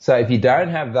 So if you don't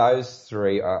have those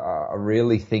three, I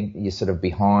really think you're sort of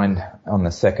behind on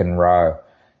the second row.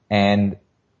 And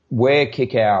where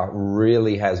Kikau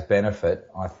really has benefit,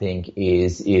 I think,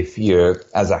 is if you're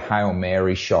as a Hail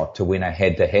Mary shot to win a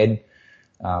head-to-head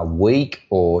week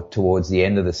or towards the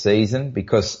end of the season,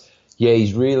 because yeah,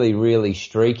 he's really, really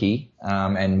streaky.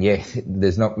 And yeah,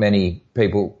 there's not many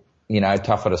people,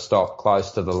 tougher to stop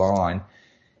close to the line.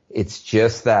 It's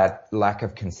just that lack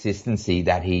of consistency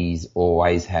that he's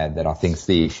always had that I think's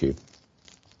the issue.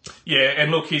 Yeah, and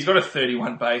look, he's got a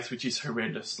 31 base, which is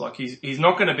horrendous. Like, he's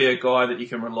not going to be a guy that you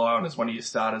can rely on as one of your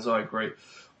starters, I agree.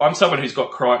 I'm someone who's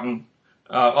got Crichton.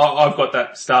 I've got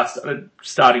that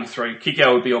starting three.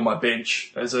 Kikau would be on my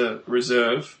bench as a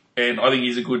reserve, and I think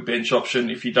he's a good bench option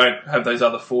if you don't have those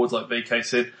other forwards like VK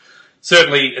said.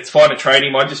 Certainly, it's fine to trade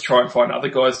him. I just try and find other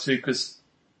guys too, because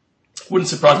wouldn't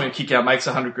surprise me if Kikau makes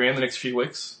 $100,000 the next few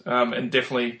weeks. And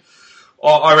definitely,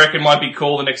 I reckon my big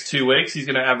call the next 2 weeks, he's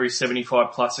going to average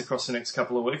 75 plus across the next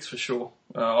couple of weeks for sure.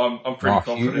 I'm pretty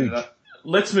confident in that.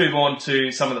 Let's move on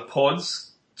to some of the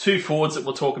pods. 2 forwards that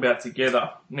we'll talk about together.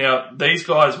 Now, these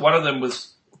guys, one of them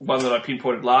was one that I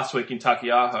pinpointed last week in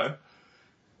Takiaho.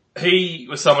 He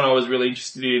was someone I was really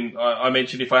interested in. I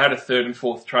mentioned if I had a third and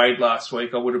fourth trade last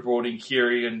week, I would have brought in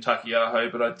Kiri and Takiaho,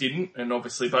 but I didn't. And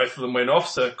obviously both of them went off,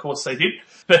 so of course they did.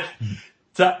 But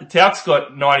Tauk's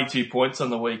got 92 points on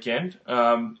the weekend.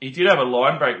 He did have a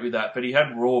line break with that, but he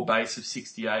had raw base of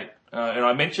 68. And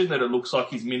I mentioned that it looks like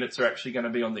his minutes are actually going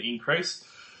to be on the increase.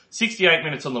 68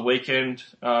 minutes on the weekend.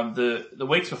 The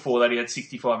weeks before that, he had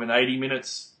 65 and 80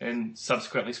 minutes and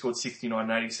subsequently scored 69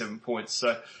 and 87 points.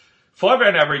 So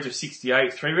 5-round average of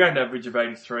 68, 3-round average of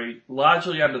 83,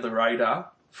 largely under the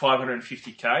radar,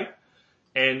 550k.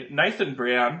 And Nathan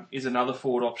Brown is another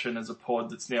forward option as a pod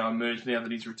that's now emerged now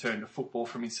that he's returned to football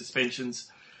from his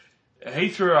suspensions. He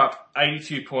threw up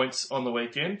 82 points on the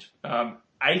weekend.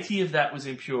 80 of that was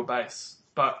in pure base.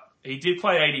 But he did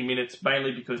play 80 minutes,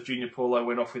 mainly because Junior Paulo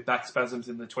went off with back spasms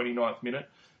in the 29th minute.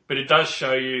 But it does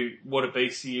show you what a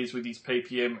beast he is with his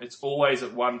PPM. It's always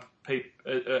at a 1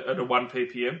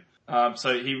 ppm.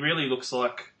 So he really looks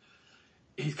like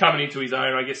he's coming into his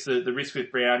own. I guess the risk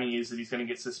with Brownie is that he's going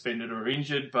to get suspended or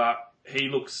injured, but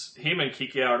him and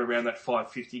Kikau at around that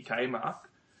 550k mark.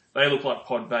 They look like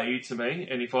pod value to me.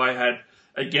 And if I had,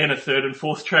 again, a third and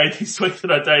fourth trade this week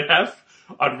that I don't have,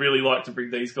 I'd really like to bring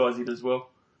these guys in as well.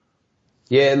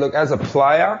 Yeah, look, as a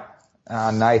player,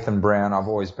 Nathan Brown I've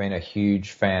always been a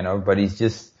huge fan of, but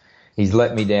he's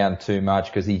let me down too much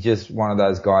because he's just one of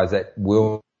those guys that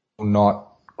will not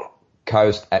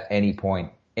coast at any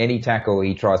point. Any tackle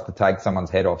he tries to take someone's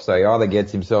head off. So he either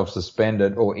gets himself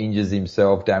suspended or injures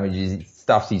himself,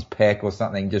 stuffs his pec or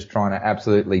something, just trying to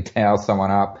absolutely towel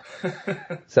someone up.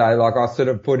 So I sort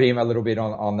of put him a little bit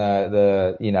on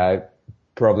the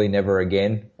probably never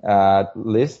again,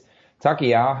 list.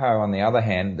 Takiaho, on the other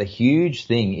hand, the huge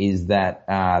thing is that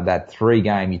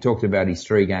 3-game, you talked about his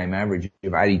 3-game average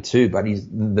of 82, but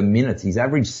the minutes, he's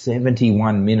averaged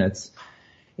 71 minutes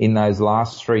in those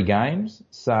last 3 games.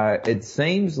 So it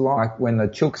seems like when the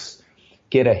Chooks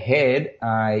get ahead,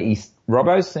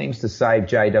 Robbo seems to save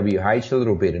JWH a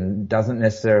little bit and doesn't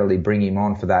necessarily bring him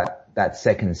on for that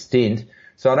second stint.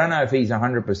 So I don't know if he's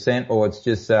 100% or it's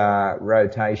just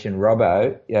rotation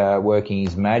Robbo working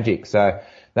his magic. So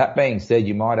that being said,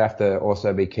 you might have to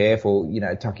also be careful.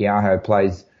 Takiaho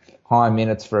plays high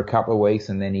minutes for a couple of weeks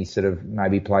and then he sort of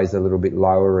maybe plays a little bit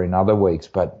lower in other weeks.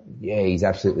 But yeah, he's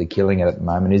absolutely killing it at the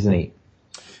moment, isn't he?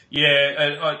 Yeah,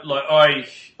 and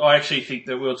I actually think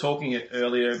that we were talking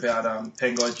earlier about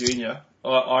Pengai Jr.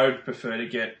 I would prefer to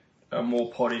get a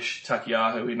more poddish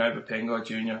Takiaho in over Pengai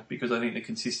Jr. because I think the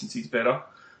consistency's better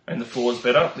and the floor's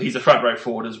better. He's a front row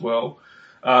forward as well.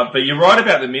 But you're right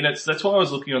about the minutes. That's why I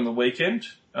was looking on the weekend.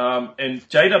 And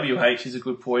JWH is a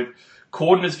good point.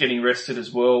 Corden is getting rested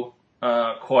as well,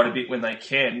 quite a bit when they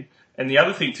can. And the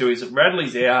other thing too is that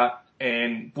Radley's out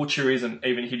and Butcher isn't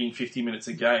even hitting 50 minutes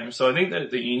a game. So I think that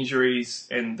the injuries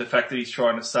and the fact that he's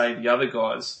trying to save the other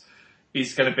guys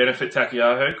is going to benefit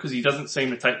Takiaho because he doesn't seem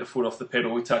to take the foot off the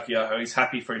pedal with Takiaho. He's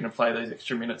happy for him to play those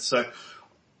extra minutes. So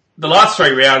the last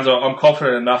 3 rounds, I'm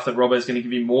confident enough that Robbo's going to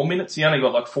give him more minutes. He only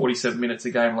got 47 minutes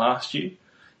a game last year.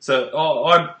 So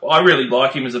I really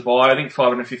like him as a buy. I think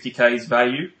 550k is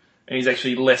value, and he's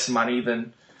actually less money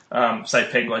than, say,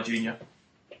 Pengai Jr.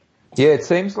 Yeah, it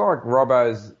seems like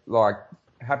Robbo's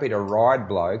happy to ride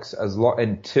blokes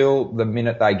until the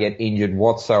minute they get injured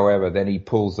whatsoever, then he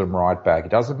pulls them right back. He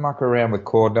doesn't muck around with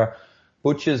Cordner.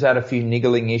 Butcher's had a few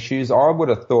niggling issues. I would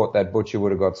have thought that Butcher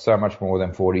would have got so much more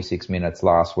than 46 minutes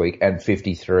last week and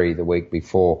 53 the week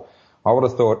before. I would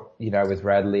have thought, with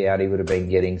Radley out, he would have been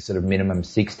getting sort of minimum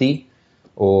 60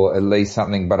 or at least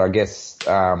something. But I guess,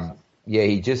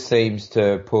 he just seems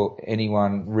to put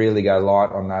anyone really go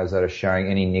light on those that are showing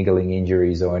any niggling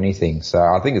injuries or anything. So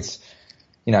I think it's,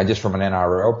 just from an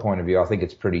NRL point of view, I think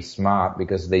it's pretty smart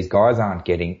because these guys aren't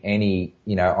getting any,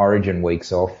 origin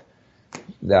weeks off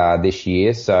this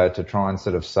year. So to try and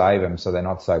sort of save them so they're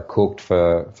not so cooked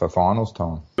for finals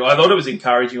time. I thought it was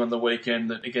encouraging on the weekend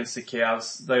that against the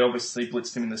Cows, they obviously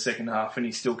blitzed him in the second half and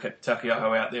he still kept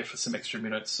Takiaho out there for some extra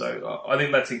minutes. So I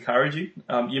think that's encouraging.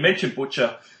 You mentioned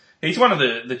Butcher. He's one of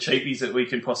the cheapies that we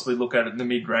can possibly look at in the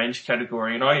mid-range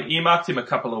category. And I earmarked him a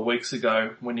couple of weeks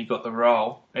ago when he got the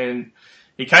role. And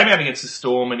he came out against the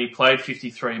Storm and he played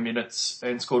 53 minutes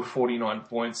and scored 49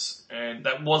 points. And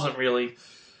that wasn't really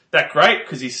that great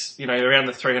because he's, around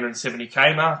the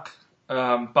 370k mark.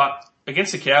 But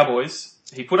against the Cowboys,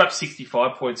 he put up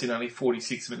 65 points in only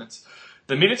 46 minutes.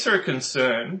 The minutes are a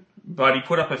concern, but he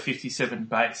put up a 57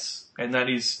 base. And that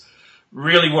is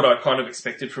really what I kind of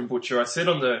expected from Butcher. I said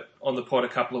on the pod a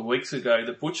couple of weeks ago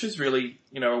that Butcher's really,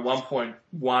 a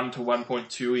 1.1 to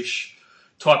 1.2-ish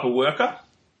type of worker.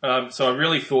 So I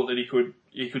really thought that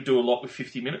he could do a lot with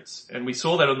 50 minutes. And we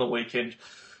saw that on the weekend.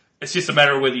 It's just a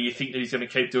matter of whether you think that he's going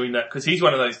to keep doing that because he's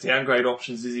one of those downgrade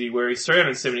options, isn't he, where he's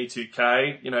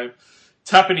 372k,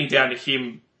 tapping down to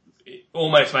him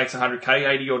almost makes 100k,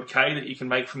 80 odd k that you can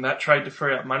make from that trade to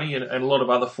free up money and a lot of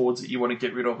other forwards that you want to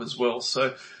get rid of as well.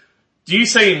 So do you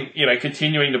see him,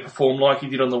 continuing to perform like he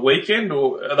did on the weekend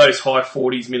or are those high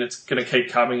 40s minutes going to keep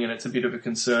coming and it's a bit of a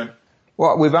concern?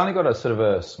 Well, we've only got a sort of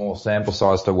a small sample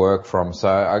size to work from, so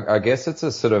I guess it's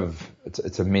a sort of,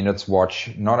 it's a minutes watch,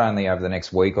 not only over the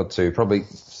next week or two, probably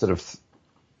sort of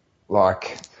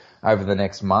like over the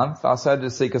next month, I say to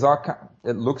see, because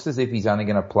it looks as if he's only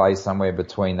going to play somewhere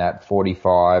between that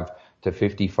 45 to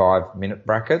 55 minute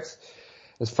brackets.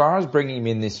 As far as bringing him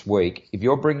in this week, if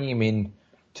you're bringing him in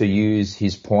to use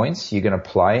his points, you're going to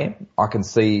play him. I can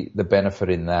see the benefit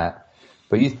in that.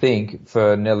 But you think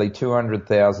for nearly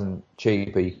 200,000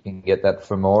 cheaper, you can get that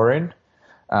Famore in,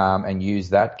 and use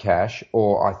that cash.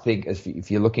 Or I think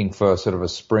if you're looking for sort of a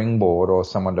springboard or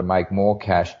someone to make more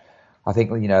cash, I think,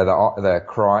 the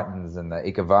Crichtons and the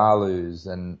Ikavalus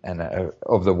and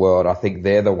of the world, I think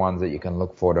they're the ones that you can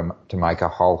look for to make a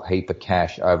whole heap of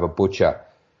cash over Butcher.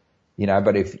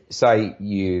 But if, say,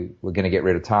 you were going to get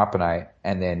rid of Tarpanay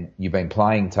and then you've been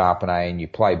playing Tarpanay and you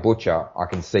play Butcher, I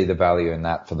can see the value in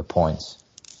that for the points.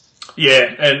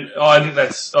 Yeah, and I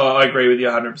think I agree with you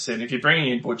 100%. If you're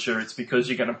bringing in Butcher, it's because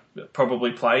you're going to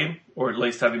probably play him or at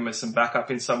least have him as some backup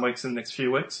in some weeks in the next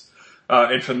few weeks.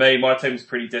 And for me, my team's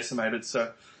pretty decimated.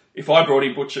 So if I brought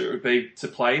in Butcher, it would be to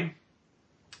play him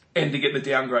and to get the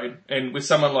downgrade. And with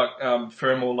someone like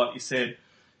Fermor, like you said,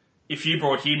 if you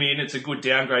brought him in, it's a good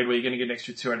downgrade where you're going to get an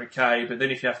extra 200k. But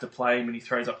then if you have to play him and he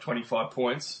throws up 25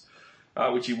 points,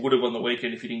 which he would have on the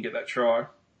weekend if he didn't get that try,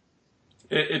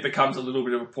 it becomes a little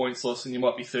bit of a points loss and you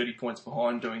might be 30 points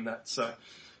behind doing that. So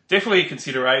definitely a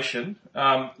consideration.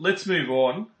 Let's move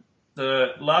on. The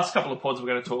last couple of pods we're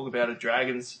going to talk about are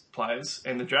Dragons players,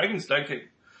 and the Dragons don't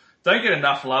get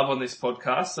enough love on this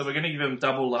podcast, so we're going to give them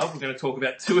double love. We're going to talk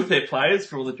about two of their players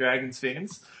for all the Dragons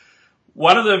fans.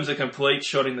 One of them's a complete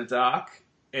shot in the dark,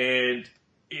 and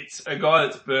it's a guy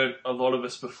that's burnt a lot of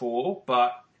us before,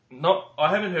 but I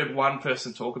haven't heard one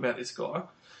person talk about this guy.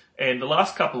 And the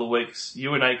last couple of weeks,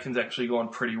 Ewan Aitken's actually gone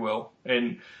pretty well.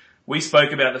 And we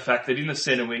spoke about the fact that in the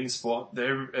centre wing spot,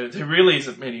 there really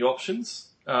isn't many options.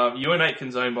 Ewan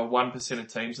Aitken's owned by 1% of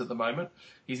teams at the moment.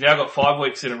 He's now got 5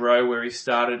 weeks in a row where he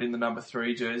started in the number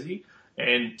 3 jersey,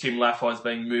 and Tim Laffey's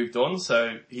being moved on,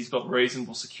 so he's got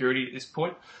reasonable security at this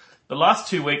point. The last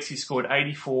 2 weeks, he scored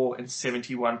 84 and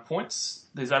 71 points.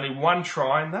 There's only one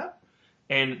try in that.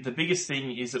 And the biggest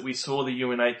thing is that we saw the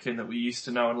Ewan Aitken that we used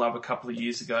to know and love a couple of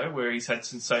years ago, where he's had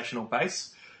sensational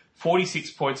base.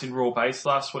 46 points in raw base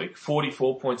last week,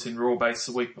 44 points in raw base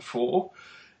the week before.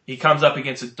 He comes up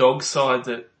against a dog side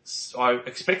that I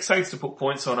expect Saints to put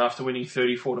points on after winning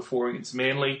 34-4 against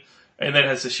Manly, and then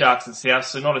has the Sharks and South,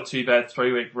 so not a too bad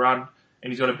 3-week run,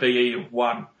 and he's got a BE of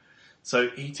 1. So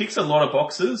he ticks a lot of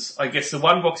boxes. I guess the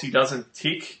one box he doesn't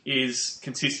tick is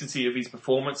consistency of his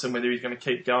performance and whether he's going to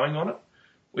keep going on it.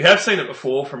 We have seen it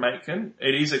before from Aitken.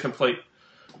 It is a complete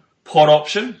pot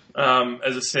option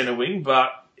as a centre wing,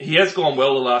 but he has gone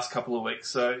well the last couple of weeks.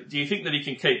 So do you think that he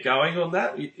can keep going on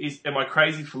that? Am I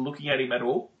crazy for looking at him at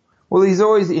all? Well, he's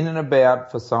always in and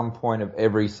about for some point of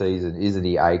every season, isn't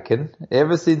he, Aitken?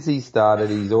 Ever since he started,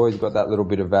 he's always got that little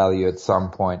bit of value at some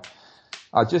point.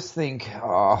 I just think,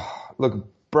 look,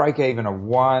 break even of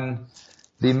 1.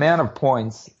 The amount of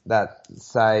points that,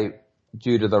 say,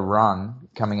 due to the run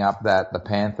coming up that the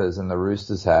Panthers and the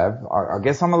Roosters have. I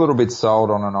guess I'm a little bit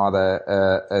sold on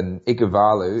an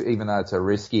Ikuvalu, even though it's a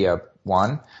riskier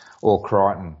one, or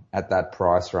Crichton at that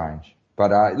price range.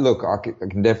 But look, I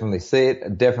can definitely see it, a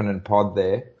definite pod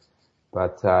there.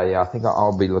 But I think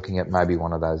I'll be looking at maybe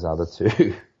one of those other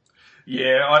two.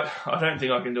 Yeah, I don't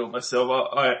think I can do it myself.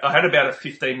 I had about a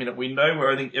 15-minute window where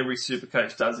I think every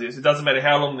Supercoach does this. It doesn't matter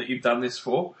how long that you've done this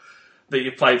for, that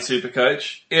you've played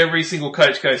Supercoach. Every single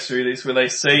coach goes through this where they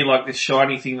see like this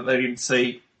shiny thing that they didn't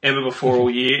see ever before all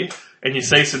year, and you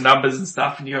see some numbers and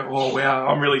stuff and you go, oh wow,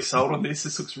 I'm really sold on this.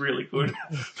 This looks really good.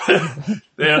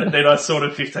 then I sort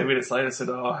of 15 minutes later said,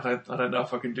 oh, I don't know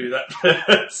if I can do that.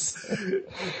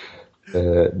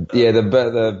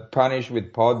 The punish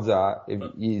with pods are if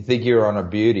you think you're on a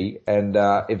beauty and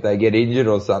if they get injured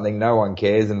or something, no one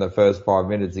cares in the first 5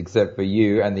 minutes except for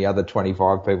you and the other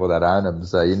 25 people that own them.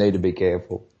 So you need to be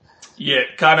careful. Yeah,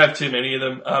 can't have too many of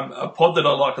them. A pod that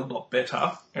I like a lot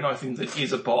better, and I think that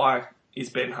is a buy, is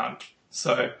Ben Hunt.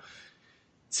 So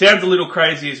sounds a little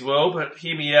crazy as well, but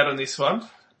hear me out on this one.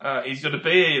 He's got a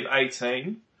BE of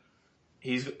 18.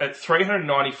 He's at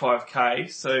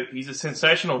 395k, so he's a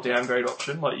sensational downgrade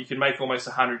option. Like, you can make almost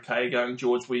 100k going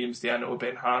George Williams down to a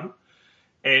Ben Hunt.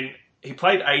 And he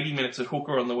played 80 minutes at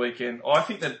hooker on the weekend. I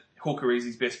think that hooker is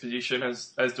his best position,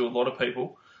 as do a lot of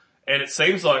people. And it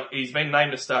seems like he's been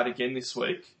named to start again this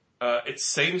week. It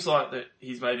seems like that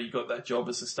he's maybe got that job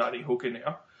as a starting hooker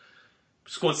now.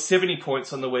 Scored 70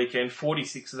 points on the weekend,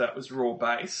 46 of that was raw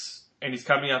base. And he's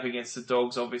coming up against the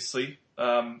Dogs, obviously.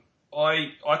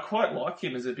 I quite like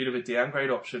him as a bit of a downgrade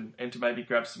option and to maybe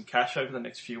grab some cash over the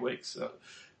next few weeks.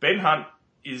 Ben Hunt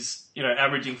is,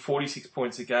 averaging 46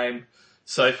 points a game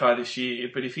so far this year,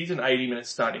 but if he's an 80-minute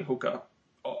starting hooker,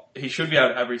 he should be able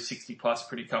to average 60 plus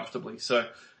pretty comfortably. So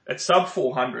at sub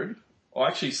 400, I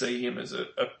actually see him as a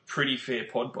pretty fair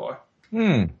pod buy.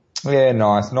 Yeah,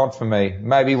 nice. Not for me.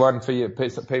 Maybe one for you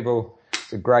people.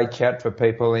 It's a great chat for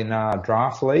people in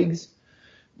draft leagues,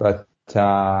 but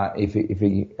if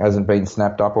he hasn't been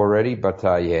snapped up already, but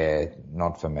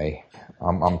not for me.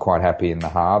 I'm quite happy in the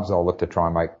halves. I'll look to try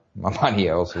and make my money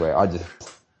elsewhere.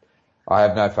 I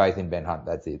have no faith in Ben Hunt.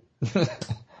 That's it.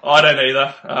 I don't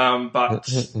either. But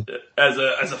as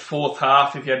a fourth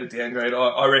half, if you had to downgrade,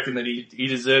 I reckon that he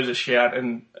deserves a shout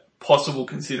and possible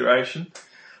consideration.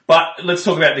 But let's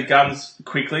talk about the guns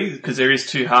quickly, because there is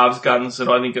two halves guns that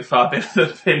I think are far better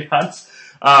than Ben Hunt's.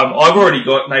 I've already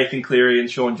got Nathan Cleary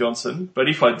and Sean Johnson, but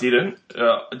if I didn't,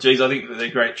 I think that they're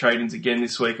great trade-ins again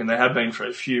this week, and they have been for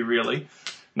a few really.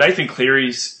 Nathan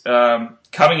Cleary's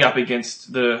coming up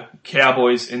against the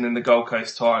Cowboys and then the Gold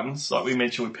Coast Titans, like we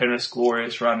mentioned with Penrith's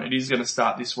glorious run. It is going to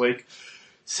start this week.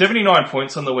 79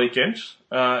 points on the weekend,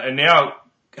 and now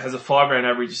has a 5-round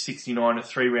average of 69, a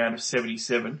 3-round of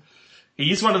 77. He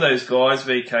is one of those guys,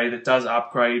 VK, that does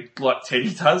upgrade like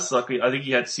Teddy does. Like, I think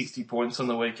he had 60 points on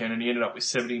the weekend and he ended up with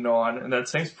 79, and that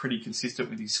seems pretty consistent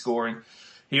with his scoring.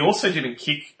 He also didn't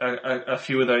kick a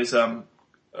few of those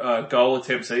goal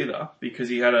attempts either, because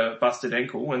he had a busted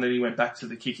ankle and then he went back to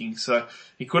the kicking. So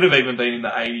he could have even been in the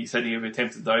 80s had he have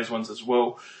attempted those ones as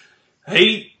well.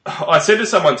 I said to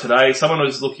someone today, someone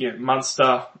was looking at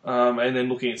Munster, and then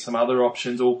looking at some other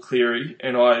options, all Cleary,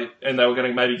 and they were going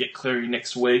to maybe get Cleary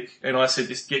next week, and I said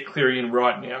just get Cleary in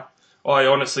right now. I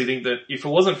honestly think that if it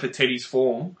wasn't for Teddy's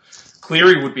form,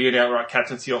 Cleary would be an outright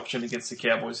captaincy option against the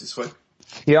Cowboys this week.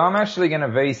 Yeah, I'm actually going to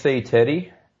VC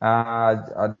Teddy.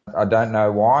 I don't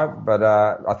know why, but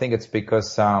I think it's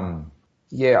because I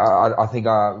think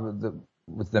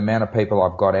with the amount of people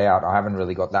I've got out, I haven't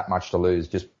really got that much to lose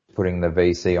just putting the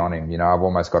VC on him. I've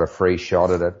almost got a free shot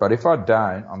at it. But if I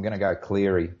don't, I'm going to go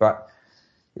Cleary. But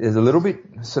there's a little bit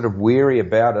sort of weary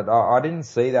about it. I didn't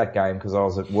see that game because I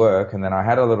was at work, and then I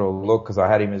had a little look because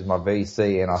I had him as my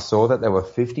VC, and I saw that there were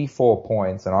 54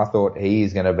 points, and I thought he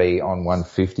is going to be on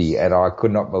 150, and I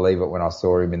could not believe it when I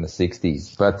saw him in the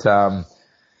 60s. But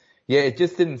it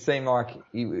just didn't seem like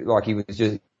he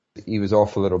was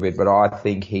off a little bit, but I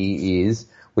think he is.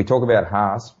 We talk about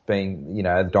Haas being,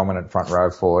 a dominant front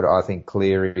row forward. I think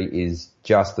Cleary is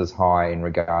just as high in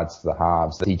regards to the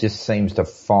halves. He just seems to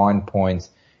find points.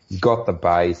 He's got the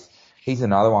base. He's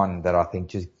another one that I think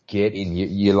just get in.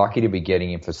 You're lucky to be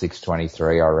getting him for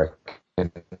 623, I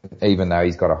reckon. Even though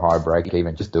he's got a high break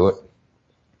even, just do it.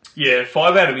 Yeah,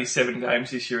 5 out of his 7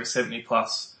 games this year are 70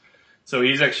 plus. So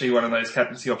he's actually one of those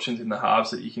captaincy options in the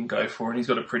halves that you can go for, and he's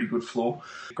got a pretty good floor.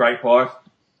 Great buy.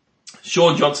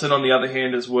 Sean Johnson, on the other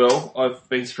hand, as well, I've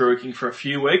been spruiking for a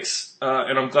few weeks,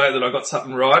 and I'm glad that I got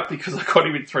something right, because I got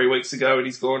him in 3 weeks ago and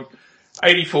he's gone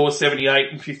 84,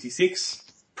 78 and 56.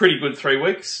 Pretty good 3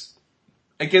 weeks.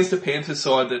 against a Panthers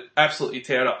side that absolutely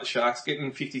towed up the Sharks,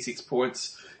 getting 56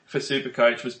 points for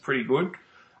Supercoach was pretty good.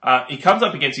 He comes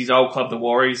up against his old club, the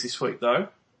Warriors, this week though,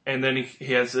 and then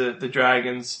he has the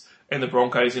Dragons and the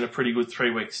Broncos in a pretty good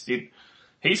 3-week stint.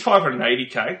 He's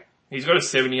 580k. He's got a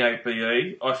 78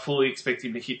 BE. I fully expect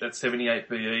him to hit that 78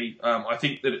 BE. I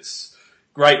think that it's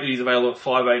great that he's available at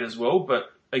 5'8 as well,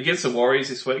 but against the Warriors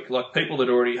this week, like people that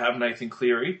already have Nathan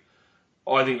Cleary,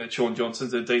 I think that Sean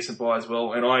Johnson's a decent buy as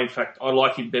well. And I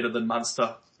like him better than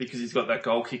Munster because he's got that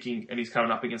goal kicking and he's coming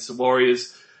up against the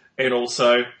Warriors. And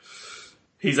also,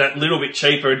 he's that little bit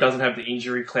cheaper and doesn't have the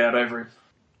injury cloud over him.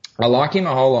 I like him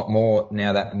a whole lot more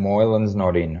now that Moylan's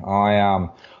not in. I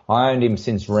owned him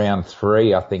since round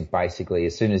 3, I think, basically.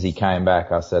 As soon as he came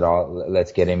back, I said,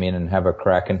 let's get him in and have a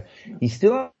crack. And he's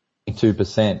still only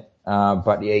 2%.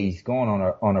 But yeah, he's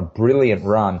gone on a brilliant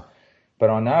run. But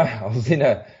I know I was in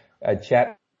a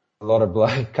chat,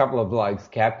 a couple of blokes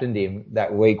captained him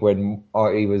that week when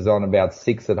he was on about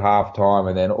 6 at half time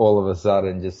and then all of a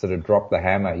sudden just sort of dropped the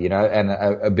hammer, you know, and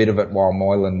a bit of it while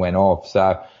Moylan went off.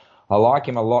 So I like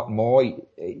him a lot more.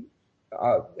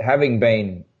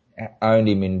 Having owned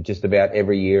him in just about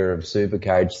every year of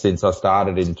Supercoach since I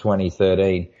started in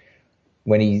 2013,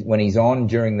 when he's on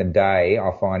during the day,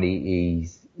 I find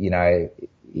he's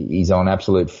on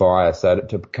absolute fire. So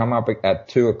to come up at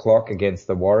 2:00 against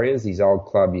the Warriors, his old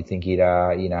club, you think he'd,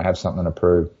 have something to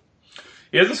prove.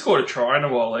 He hasn't scored a try in a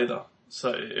while either.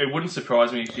 So it wouldn't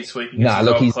surprise me if this week against his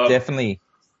old club. Definitely,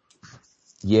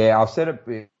 yeah, I've said it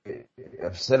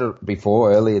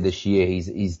before earlier this year.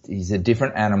 He's a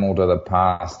different animal to the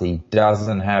past. He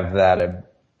doesn't have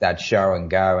that show and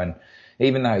go. And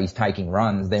even though he's taking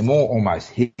runs, they're more almost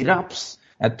hit ups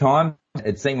at times.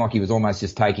 It seemed like he was almost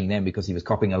just taking them because he was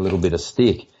copping a little bit of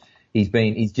stick. He's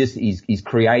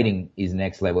creating his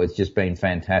next level. It's just been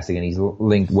fantastic, and he's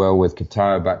linked well with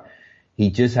Kato, but he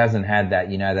just hasn't had that,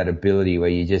 that ability where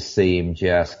you just see him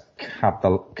just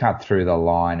cut through the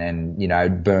line and,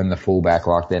 burn the fullback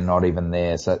like they're not even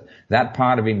there. So that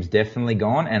part of him's definitely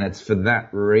gone, and it's for that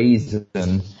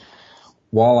reason,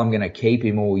 while I'm going to keep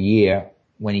him all year,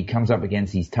 when he comes up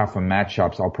against these tougher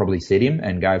matchups, I'll probably sit him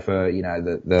and go for,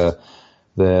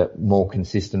 the more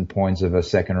consistent points of a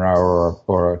second rower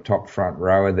or a top front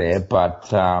rower there. But,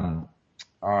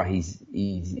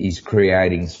 he's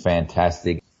creating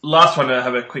fantastic. Last one to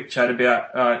have a quick chat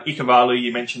about, Ikevalu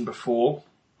you mentioned before.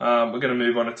 We're going to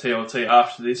move on to TLT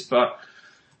after this, but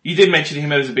you did mention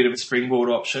him as a bit of a springboard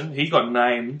option. He got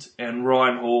named and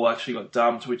Ryan Hall actually got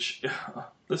dumped, which,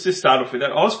 let's just start off with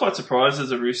that. I was quite surprised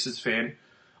as a Roosters fan.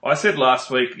 I said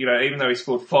last week, even though he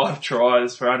scored 5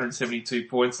 tries for 172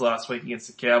 points last week against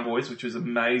the Cowboys, which was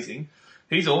amazing,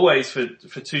 he's always for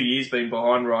 2 years been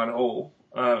behind Ryan Hall,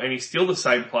 and he's still the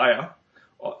same player.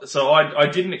 So I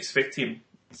didn't expect him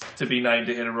to be named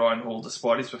ahead of Ryan Hall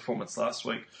despite his performance last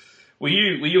week. Were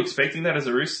you expecting that as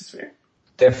a Roosters fan?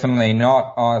 Definitely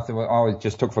not. I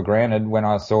just took for granted when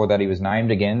I saw that he was named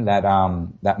again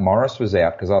that Morris was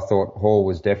out, because I thought Hall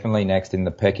was definitely next in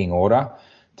the pecking order.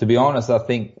 To be honest, I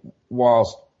think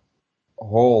whilst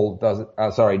Hall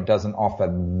doesn't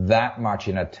offer that much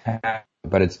in attack,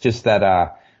 but it's just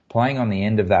that playing on the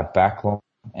end of that back line,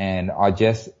 and I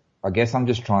guess I'm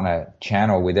just trying to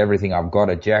channel with everything I've got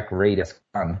a Jack Reed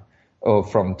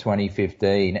from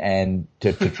 2015, and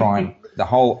to try and the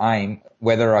whole aim,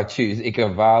 whether I choose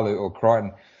Ikevalu or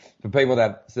Crichton, for people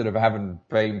that sort of haven't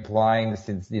been playing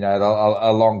since,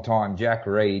 a long time, Jack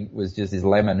Reed was just his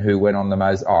lemon who went on the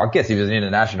most, I guess he was an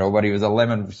international, but he was a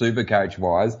lemon Supercoach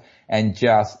wise, and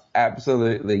just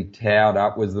absolutely towed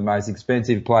up, was the most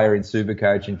expensive player in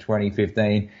Supercoach in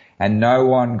 2015, and no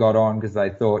one got on because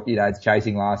they thought, it's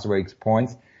chasing last week's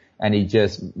points, and he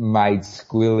just made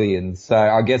squillions. So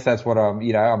I guess that's what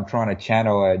I'm trying to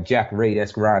channel a Jack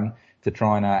Reed-esque run to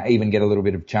try and even get a little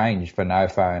bit of change for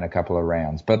Nofo in a couple of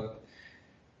rounds. But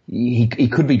he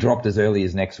could be dropped as early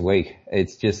as next week.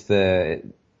 It's just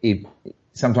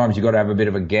sometimes you've got to have a bit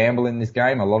of a gamble in this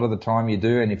game. A lot of the time you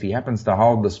do. And if he happens to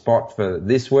hold the spot for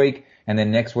this week and then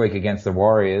next week against the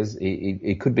Warriors,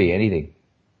 it could be anything.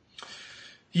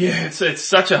 Yeah, it's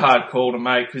such a hard call to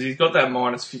make because he's got that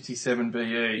minus 57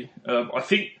 BE. I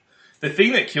think the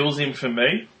thing that kills him for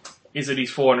me is that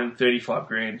he's 435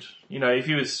 grand. If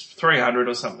he was 300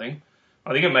 or something,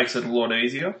 I think it makes it a lot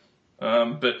easier.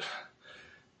 But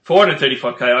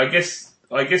 435k, I guess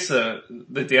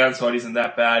the downside isn't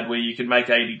that bad where you can make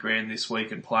 80 grand this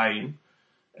week and play him.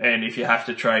 And if you have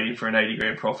to trade him for an 80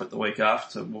 grand profit the week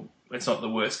after, well, it's not the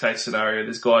worst case scenario.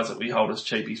 There's guys that we hold as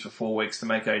cheapies for 4 weeks to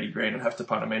make 80 grand and have to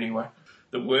punt them anyway.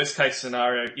 The worst case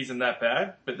scenario isn't that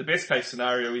bad, but the best case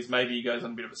scenario is maybe he goes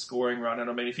on a bit of a scoring run. And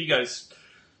I mean, if he goes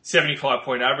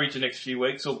 75-point average the next few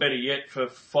weeks, or better yet, for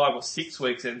 5 or 6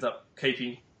 weeks ends up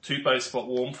keeping Tupou's spot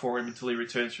warm for him until he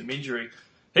returns from injury,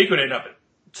 he could end up at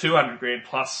 200 grand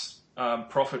plus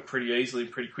profit pretty easily,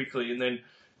 pretty quickly, and then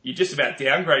you just about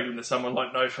downgrade him to someone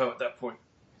like Nofo at that point.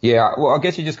 Yeah, well, I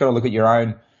guess you just got to look at your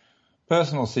own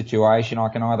personal situation. I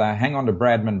can either hang on to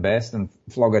Bradman Best and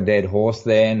flog a dead horse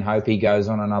there and hope he goes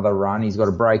on another run. He's got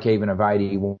a break even of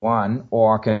 81,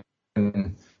 or I can,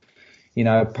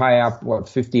 pay up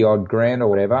 50 odd grand or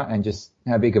whatever and just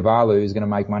have Ikuvalu who's going to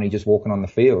make money just walking on the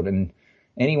field. And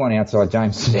anyone outside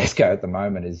James Tedesco at the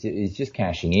moment is just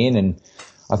cashing in. And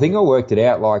I think I worked it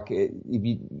out. Like,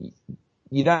 if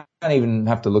you don't even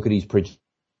have to look at his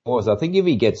scores. I think if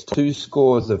he gets 2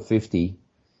 scores of 50,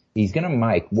 he's going to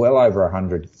make well over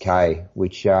 100k,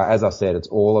 which, as I said, it's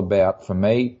all about, for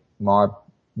me, my,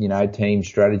 team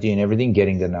strategy and everything,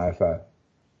 getting to Nofo.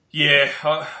 Yeah,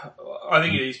 I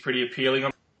think it is pretty appealing.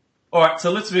 All right,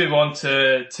 so let's move on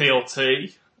to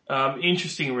TLT.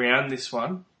 Interesting round, this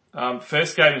one.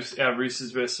 First game is our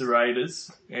Roosters versus the Raiders,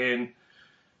 and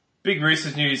big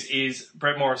Roosters news is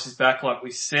Brett Morris is back, like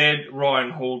we said.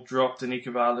 Ryan Hall dropped and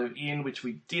Ikuvalu in, which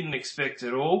we didn't expect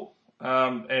at all.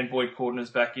 And Boyd Cordner's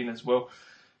back in as well.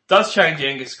 Does change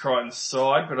Angus Crichton's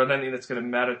side, but I don't think that's going to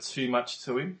matter too much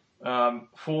to him.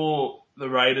 For the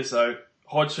Raiders, though,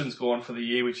 Hodgson's gone for the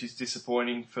year, which is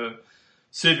disappointing for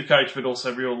Supercoach, but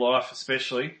also real life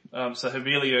especially. So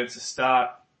Havili earns a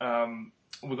start.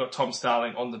 We've got Tom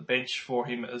Starling on the bench for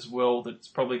him as well. That's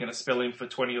probably going to spell him for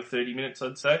 20 or 30 minutes,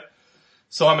 I'd say.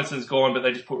 Simonson's gone, but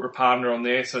they just put Rapana on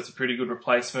there, so it's a pretty good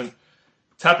replacement.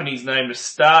 Tapani's name to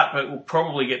start, but will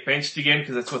probably get benched again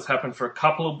because that's what's happened for a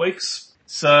couple of weeks.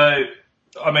 So,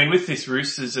 I mean, with this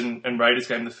Roosters and Raiders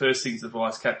game, the first thing's the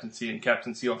vice-captaincy and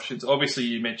captaincy options. Obviously,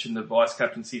 you mentioned the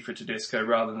vice-captaincy for Tedesco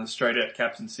rather than the straight-out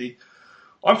captaincy.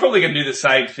 I'm probably going to do the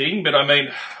same thing, but I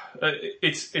mean,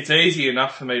 it's easy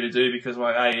enough for me to do because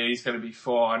my AE is going to be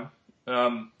fine.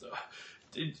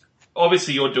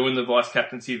 Obviously, you're doing the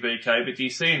vice-captaincy VK, but do you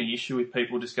see any issue with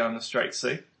people just going the straight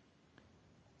C?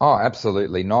 Oh,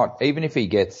 absolutely not. Even if he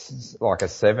gets like a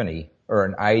 70 or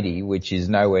an 80, which is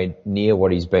nowhere near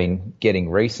what he's been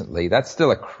getting recently, that's still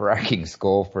a cracking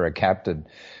score for a captain.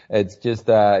 It's just,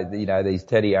 these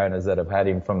Teddy owners that have had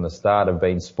him from the start have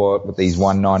been spoilt with these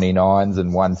 199s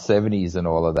and 170s and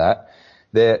all of that.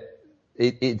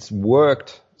 It's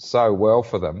worked so well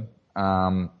for them.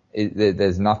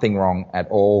 There's nothing wrong at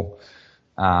all,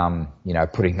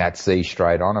 putting that C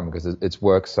straight on them because it's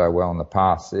worked so well in the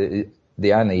past.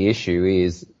 The only issue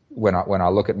is when I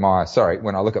look at my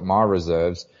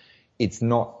reserves, it's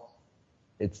not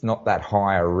that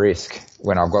high a risk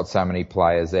when I've got so many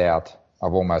players out.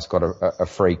 I've almost got a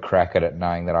free crack at it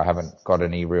knowing that I haven't got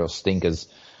any real stinkers.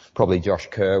 Probably Josh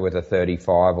Kerr with a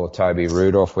 35 or Toby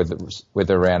Rudolph with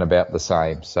around about the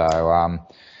same. So,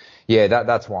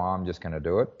 that's why I'm just going to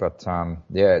do it. But,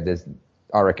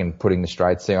 I reckon putting the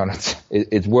straight C on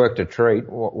it's worked a treat.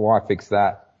 Why fix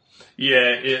that?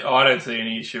 Yeah, I don't see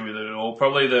any issue with it at all.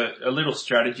 Probably a little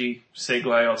strategy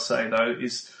segue I'll say though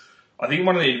is, I think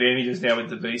one of the advantages now with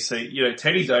the VC,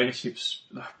 Teddy's ownership's,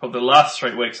 for the last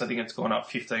 3 weeks, I think it's gone up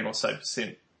 15 or so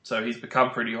 %. So he's become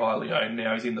pretty highly owned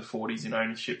now. He's in the 40s in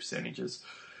ownership percentages.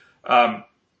 A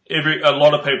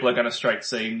lot of people are going to straight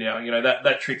C him now.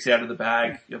 That trick's out of the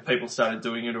bag. People started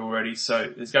doing it already.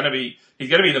 So he's going to be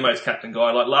the most captain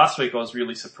guy. Like last week I was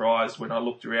really surprised when I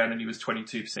looked around and he was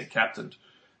 22% captained.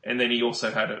 And then he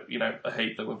also had a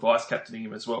heap that were vice-captaining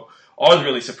him as well. I was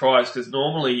really surprised because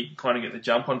normally you kind of get the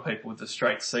jump on people with the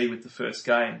straight C with the first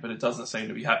game, but it doesn't seem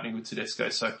to be happening with Tedesco.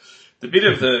 So the bit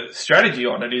of the strategy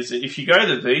on it is that if you go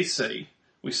to the VC,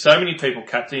 with so many people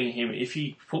captaining him, if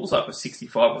he pulls up a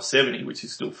 65 or 70, which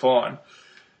is still fine,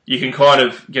 you can kind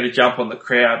of get a jump on the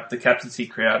crowd, the captaincy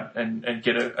crowd, and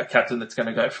get a captain that's going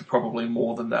to go for probably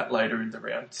more than that later in the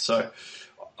round. So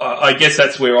I guess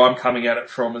that's where I'm coming at it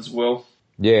from as well.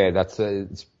 Yeah,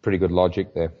 it's pretty good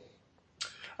logic there.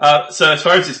 So as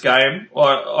far as this game,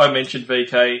 I mentioned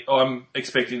VK. I'm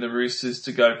expecting the Roosters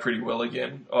to go pretty well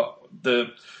again.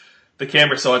 The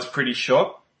Canberra side's pretty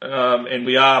shot, and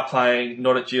we are playing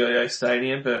not at GIO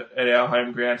Stadium, but at our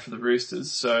home ground for the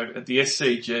Roosters. So at the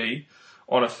SCG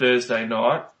on a Thursday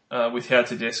night, with how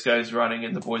Tedesco's running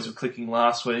and the boys were clicking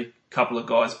last week, a couple of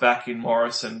guys back in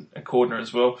Morris and Cordner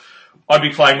as well. I'd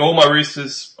be playing all my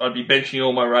Roosters, I'd be benching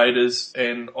all my Raiders,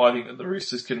 and I think that the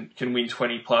Roosters can win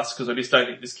 20 plus because I just don't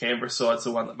think this Canberra side's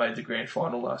the one that made the grand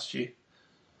final last year.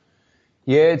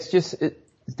 Yeah, it's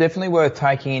It's definitely worth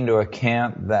taking into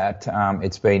account that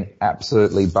it's been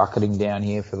absolutely bucketing down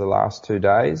here for the last 2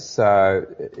 days. So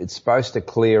it's supposed to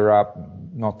clear up,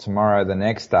 not tomorrow, the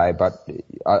next day. But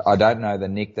I don't know the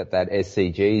nick that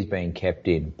SCG is being kept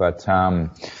in. But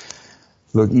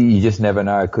look, you just never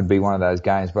know. It could be one of those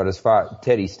games. But as far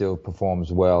Teddy still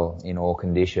performs well in all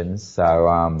conditions.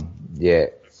 So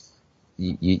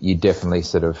you definitely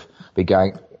sort of be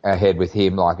going ahead with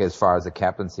him, like as far as the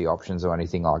captaincy options or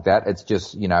anything like that. It's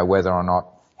just, whether or not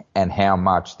and how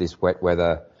much this wet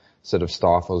weather sort of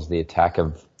stifles the attack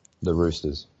of the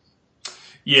Roosters.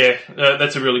 Yeah,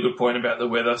 that's a really good point about the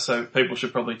weather, so people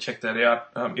should probably check that out.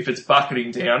 If it's bucketing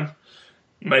down,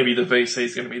 maybe the VC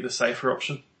is going to be the safer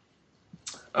option.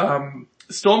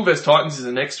 Storm vs Titans is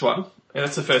the next one, and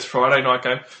that's the first Friday night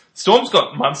game. Storm's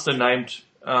got Munster named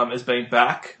as being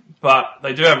back, but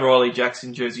they do have Riley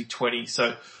Jackson jersey 20,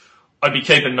 so I'd be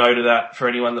keeping note of that for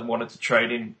anyone that wanted to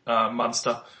trade in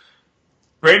Munster.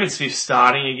 Brandon Smith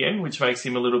starting again, which makes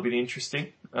him a little bit interesting,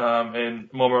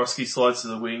 and Momorowski slides to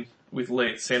the wing with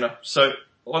Lee at centre. So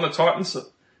on the Titans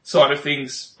side of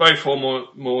things, Beau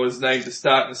Fermor is named to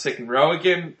start in the second row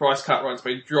again. Bryce Cartwright's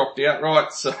been dropped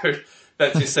outright, so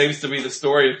that just seems to be the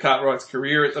story of Cartwright's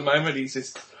career at the moment. He's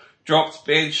just dropped,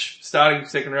 bench, starting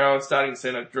second row, starting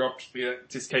centre, dropped. It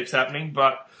just keeps happening.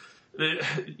 But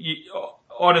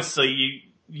honestly,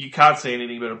 you can't see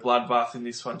anything but a bloodbath in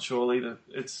this one, surely.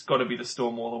 It's got to be the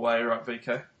Storm all the way, right,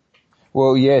 VK?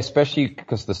 Well, yeah, especially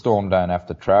because the Storm don't have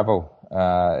to travel.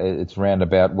 It's round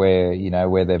about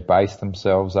where they've based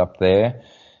themselves up there.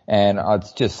 And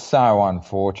it's just so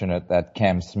unfortunate that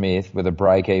Cam Smith, with a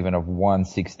break even of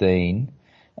 116,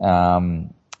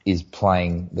 is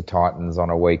playing the Titans on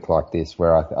a week like this,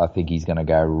 where I think he's going to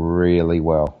go really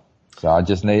well. So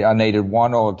I needed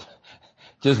one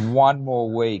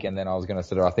more week, and then I was going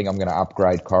to I think I'm going to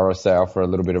upgrade Coruscant for a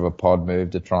little bit of a pod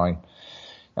move to try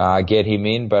and get him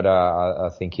in, but I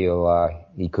think he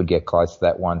could get close to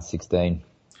that 116.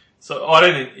 So I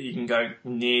don't think you can go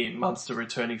near Munster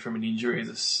returning from an injury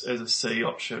as a C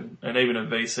option, and even a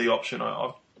VC option.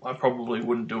 I probably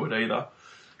wouldn't do it either.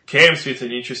 Cam Smith's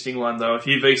an interesting one though. If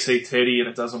you VC Teddy and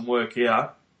it doesn't work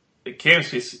out, Cam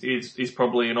Smith is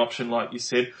probably an option, like you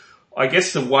said. I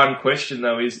guess the one question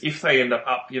though is if they end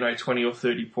up 20 or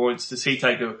 30 points, does he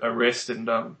take a rest and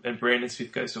Brandon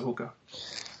Smith goes to hooker?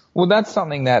 Well, that's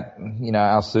something that,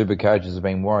 our super coaches have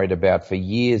been worried about for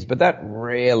years, but that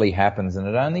rarely happens, and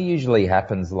it only usually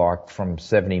happens like from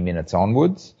 70 minutes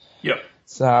onwards. Yep.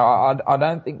 So I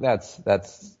don't think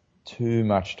that's too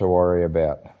much to worry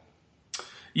about.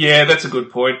 Yeah, that's a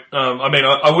good point.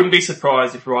 I wouldn't be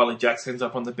surprised if Riley Jackson ends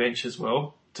up on the bench as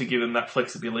well, to give him that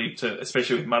flexibility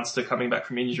especially with Munster coming back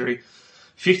from injury.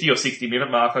 50 or 60 minute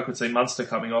mark, I could see Munster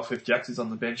coming off if Jackson's on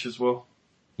the bench as well.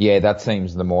 Yeah, that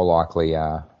seems the more likely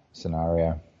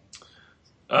scenario.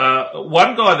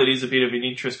 One guy that is a bit of an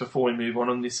interest before we move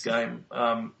on this game,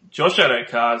 Josh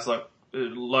Addo-Carr's like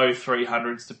low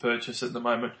 300s to purchase at the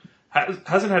moment.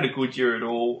 Hasn't had a good year at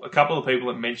all. A couple of people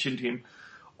have mentioned him.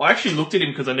 I actually looked at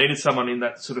him because I needed someone in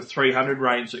that sort of 300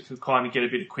 range that could kind of get a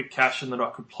bit of quick cash and that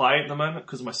I could play at the moment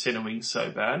because my centre wing's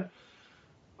so bad.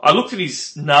 I looked at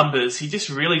his numbers. He just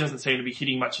really doesn't seem to be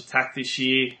hitting much attack this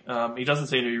year. He doesn't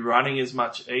seem to be running as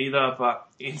much either. But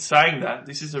in saying that,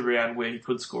 this is a round where he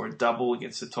could score a double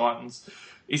against the Titans.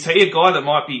 Is he a guy that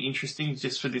might be interesting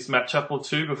just for this matchup or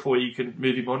two before you can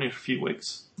move him on in a few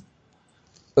weeks?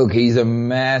 Look, he's a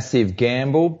massive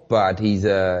gamble, but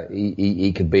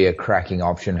he could be a cracking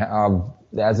option.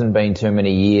 There hasn't been too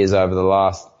many years over the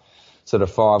last sort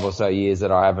of 5 or so years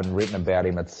that I haven't written about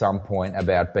him at some point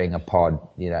about being a pod,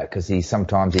 because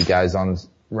sometimes he goes on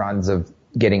runs of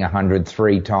getting 100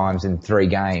 3 times in 3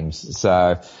 games.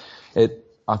 So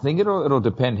I think it'll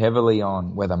depend heavily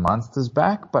on whether Munster's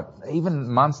back, but even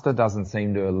Munster doesn't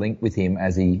seem to link with him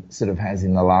as he sort of has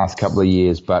in the last couple of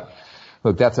years. But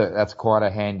look, that's quite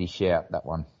a handy shout, that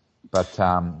one. But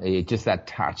just that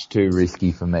touch too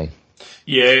risky for me.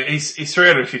 Yeah, he's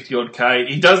 350 odd K.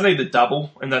 He does need the double,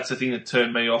 and that's the thing that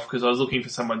turned me off because I was looking for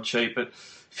someone cheap. But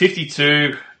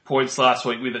 52 points last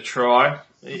week with a try.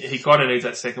 He kind of needs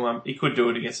that second one. He could do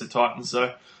it against the Titans,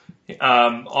 so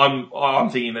I'm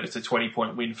thinking that it's a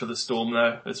 20-point win for the Storm,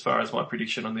 though, as far as my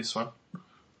prediction on this one.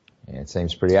 Yeah, it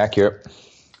seems pretty accurate.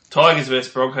 Tigers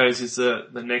versus Broncos is the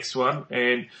next one,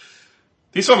 and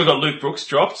this one we've got Luke Brooks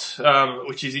dropped,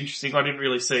 which is interesting. I didn't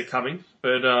really see it coming,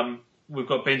 but we've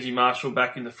got Benji Marshall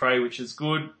back in the fray, which is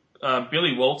good.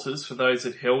 Billy Walters, for those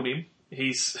that held him,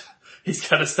 he's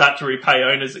going to start to repay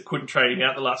owners that couldn't trade him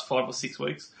out the last 5 or 6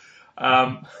 weeks.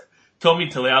 Tommy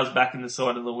Talau's back in the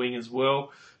side of the wing as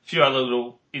well. few other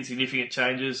little insignificant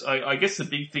changes. I guess the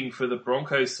big thing for the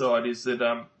Broncos side is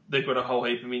that they've got a whole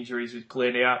heap of injuries with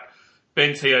Glenn out.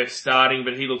 Ben Teo starting,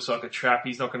 but he looks like a trap.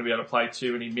 He's not going to be able to play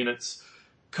too many minutes.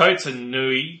 Coates and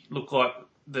Nui look like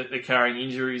that they're carrying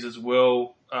injuries as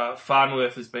well.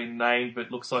 Farnworth has been named, but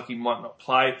looks like he might not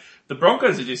play. The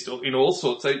Broncos are just in all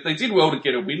sorts. They did well to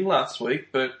get a win last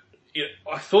week, but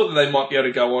I thought that they might be able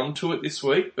to go on to it this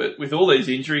week. But with all these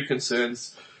injury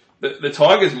concerns, the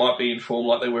Tigers might be in form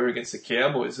like they were against the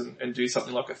Cowboys and do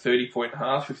something like a 30-point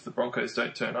half if the Broncos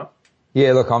don't turn up.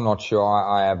 Yeah, look, I'm not sure.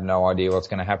 I have no idea what's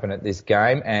going to happen at this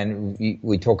game. And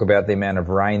we talk about the amount of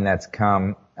rain that's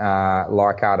come.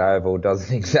 Leichhardt Oval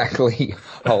doesn't exactly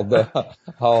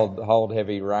hold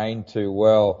heavy rain too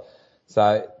well.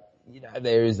 So,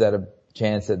 there is that a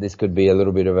chance that this could be a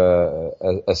little bit of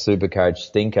a Supercoach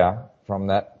stinker from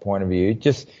that point of view.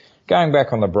 Just going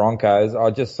back on the Broncos,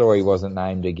 I just saw he wasn't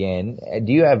named again.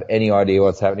 Do you have any idea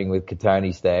what's happening with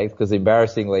Katoni Staggs? Because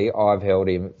embarrassingly, I've held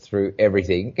him through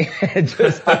everything.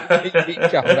 Just he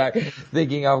come back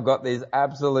thinking I've got this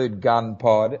absolute gun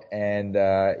pod, and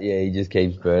he just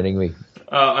keeps burning me.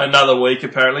 Another week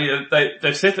apparently.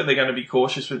 They've said that they're going to be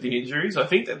cautious with the injuries. I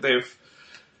think that they've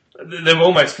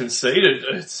almost conceded,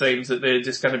 it seems, that they're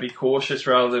just going to be cautious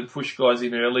rather than push guys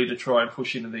in early to try and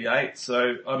push into the 8.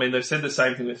 So, I mean, they've said the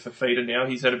same thing with Fafita now.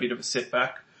 He's had a bit of a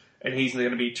setback, and he's going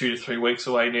to be 2 to 3 weeks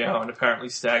away now, and apparently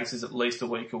Staggs is at least a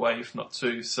week away, if not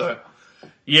 2. So,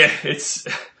 yeah, it's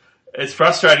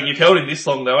frustrating. You've held him this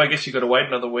long, though. I guess you've got to wait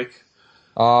another week.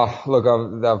 Look,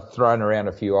 I've thrown around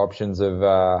a few options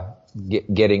of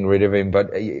getting rid of him,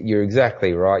 but you're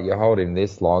exactly right. You hold him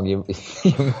this long, you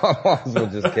might as well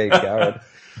just keep going.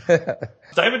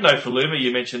 David Nofaluma,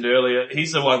 you mentioned earlier,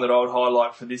 he's the one that I would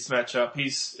highlight for this matchup.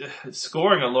 He's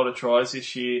scoring a lot of tries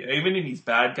this year. Even in his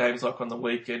bad games, like on the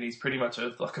weekend, he's pretty much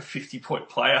like a 50-point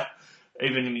player.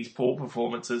 Even in his poor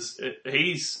performances,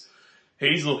 he's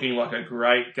looking like a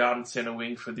great gun centre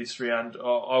wing for this round.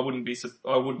 I wouldn't be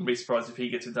surprised if he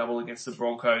gets a double against the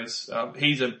Broncos.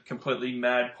 He's a completely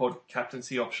mad pod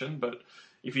captaincy option, but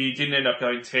if you didn't end up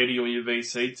going Teddy or your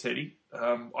VC Teddy,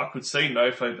 I could see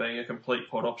Nofo being a complete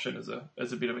pod option as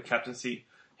a bit of a captaincy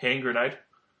hand grenade.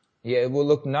 Yeah, well,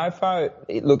 look, Nofo,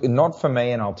 not for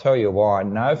me, and I'll tell you why.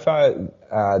 Nofo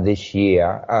this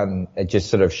year,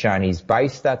 just sort of shown his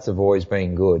base stats have always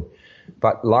been good.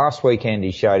 But last weekend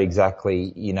he showed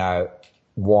exactly,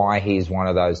 why he's one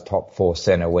of those top 4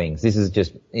 centre wings. This is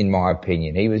just, in my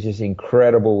opinion, he was just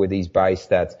incredible with his base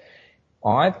stats.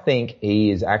 I think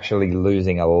he is actually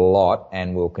losing a lot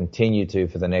and will continue to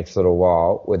for the next little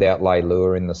while without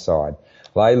Leilua in the side.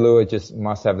 Leilua just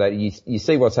must have that. You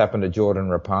see what's happened to Jordan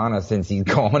Rapana since he's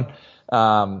gone.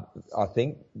 I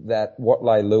think that what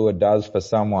Leilua does for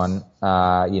someone,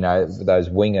 those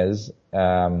wingers,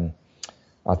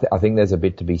 I think there's a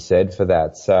bit to be said for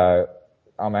that. So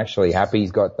I'm actually happy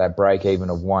he's got that break even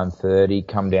of 130,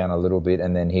 come down a little bit,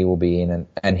 and then he will be in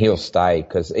and he'll stay,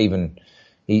 because even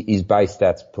his base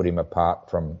stats put him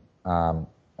apart from a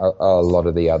lot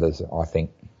of the others, I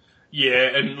think.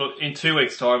 Yeah, and look, in 2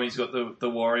 weeks' time he's got the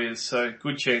Warriors, so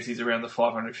good chance he's around the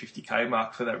 550k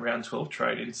mark for that round 12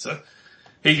 trade-in. So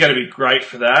he's going to be great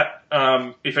for that.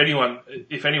 If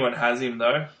anyone has him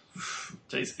though,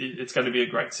 geez, it's going to be a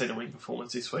great centre wing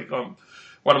performance this week. One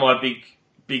of my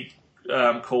big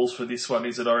calls for this one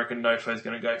is that I reckon Nofo's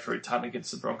going to go for a ton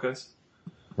against the Broncos.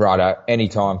 Righto, any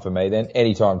time for me then.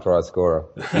 Any time try scorer.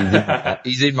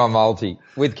 He's in my multi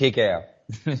with kick out.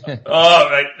 Oh,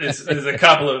 mate, there's a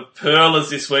couple of pearlers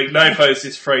this week. Nofo's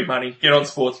just free money. Get on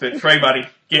Sportsbet, free money.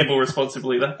 Gamble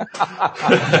responsibly though.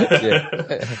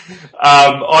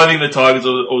 I think the Tigers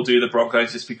will do the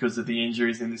Broncos just because of the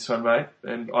injuries in this one, mate.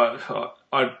 And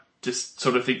I just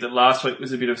sort of think that last week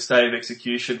was a bit of stay of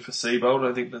execution for Seabold.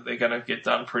 I think that they're going to get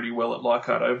done pretty well at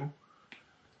Leichhardt Oval.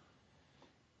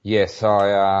 Yes,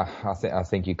 I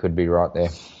think you could be right there.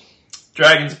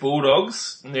 Dragons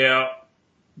Bulldogs. Now,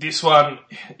 this one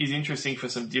is interesting for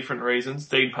some different reasons.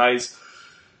 Dean Pays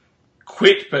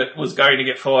quit, but was going to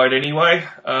get fired anyway.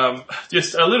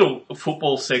 Just a little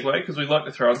football segue, because we'd like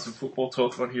to throw in some football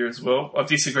talk on here as well. I've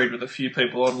disagreed with a few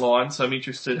people online, so I'm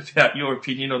interested about your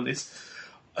opinion on this.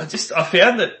 I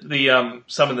found that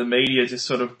some of the media just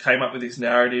sort of came up with this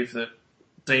narrative that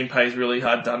Dean Pay's really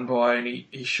hard done by, and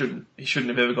he shouldn't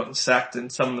have ever gotten sacked,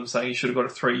 and some of them saying he should have got a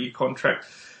 3-year contract,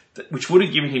 which would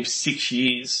have given him 6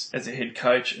 years as a head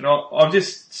coach. And I've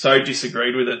just so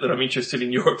disagreed with it that I'm interested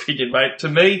in your opinion, mate. To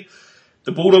me,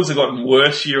 the Bulldogs have gotten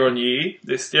worse year on year.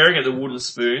 They're staring at the wooden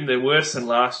spoon. They're worse than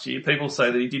last year. People say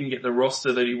that he didn't get the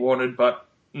roster that he wanted, but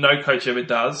no coach ever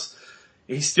does.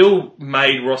 he still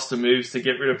made roster moves to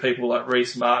get rid of people like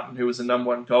Reece Martin, who was the number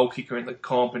one goal kicker in the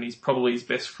comp, and he's probably his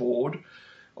best forward.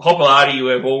 Hopelati, who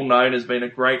we've all known, has been a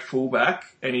great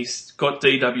fullback, and he's got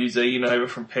DWZ in over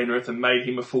from Penrith and made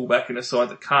him a fullback in a side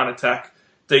that can't attack.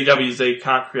 DWZ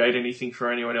can't create anything for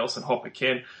anyone else, and Hopper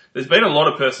can. There's been a lot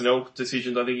of personnel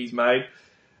decisions I think he's made.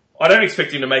 I don't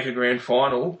expect him to make a grand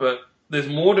final, but there's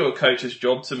more to a coach's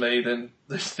job to me than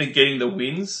getting the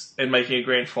wins and making a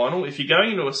grand final. If you're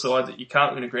going into a side that you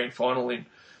can't win a grand final in,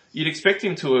 you'd expect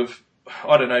him to have,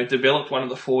 I don't know, developed one of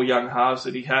the 4 young halves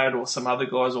that he had, or some other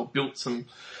guys, or built some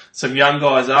young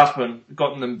guys up and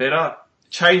gotten them better.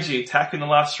 Changed the attack in the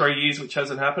last 3 years, which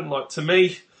hasn't happened. Like, to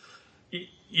me,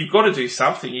 you've got to do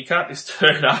something. You can't just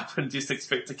turn up and just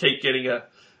expect to keep getting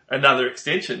another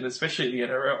extension, especially in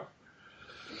the NRL.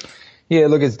 Yeah,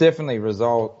 look, it's definitely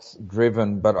results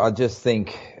driven, but I just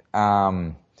think,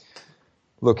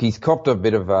 look, he's copped a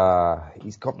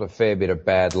fair bit of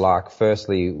bad luck.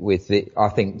 Firstly, I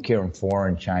think Kieran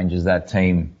Foran changes that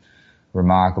team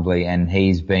remarkably, and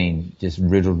he's been just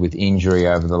riddled with injury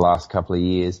over the last couple of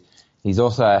years. He's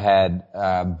also had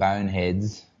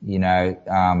boneheads,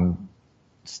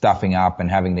 stuffing up and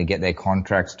having to get their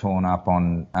contracts torn up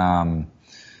on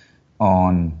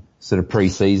sort of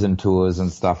pre-season tours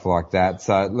and stuff like that.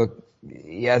 So look,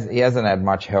 he hasn't had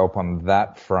much help on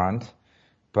that front.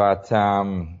 But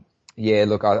yeah,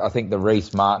 look, I think the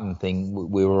Reece Martin thing,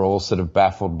 we were all sort of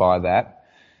baffled by that.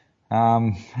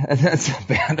 That's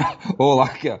about all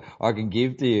I can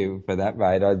give to you for that,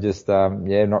 mate. I just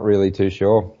not really too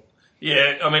sure.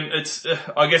 Yeah, I mean,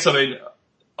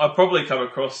 I've probably come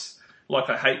across like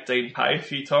I hate Dean Pay a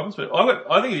few times, but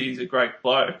I think he's a great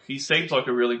bloke. He seems like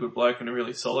a really good bloke and a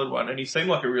really solid one, and he seemed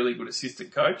like a really good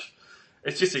assistant coach.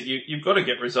 It's just that you've got to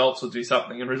get results or do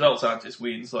something, and results aren't just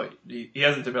wins. Like, he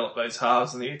hasn't developed those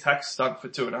halves, and the attack's stunk for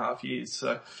 2.5 years,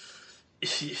 so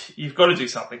you've got to do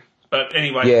something. But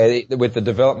anyway. Yeah, with the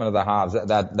development of the halves,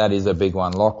 that is a big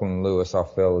one. Lachlan Lewis, I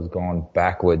feel, has gone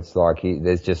backwards. Like,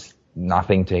 there's just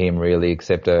nothing to him really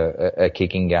except a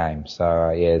kicking game.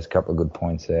 So, there's a couple of good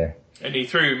points there. And he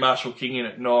threw Marshall King in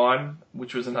at 9,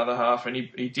 which was another half, and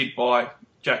he did buy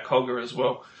Jack Cogger as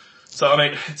well. So, I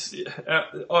mean,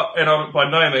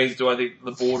 by no means do I think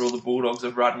the board or the Bulldogs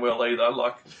have run well either.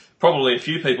 Like, probably a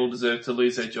few people deserve to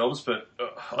lose their jobs, but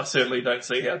I certainly don't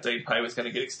see how Dean Pay was going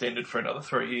to get extended for another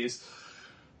 3 years.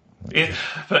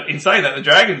 But in saying that, the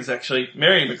Dragons actually,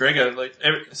 Mary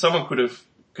McGregor, someone could have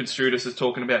construed us as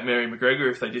talking about Mary McGregor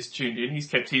if they just tuned in. He's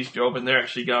kept his job, and they're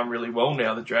actually going really well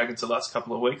now, the Dragons, the last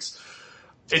couple of weeks.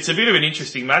 It's a bit of an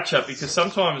interesting matchup because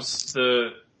sometimes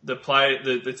the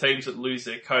teams that lose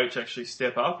their coach actually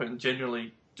step up and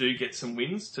generally do get some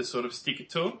wins to sort of stick it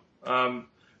to them.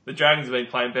 The Dragons have been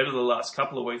playing better the last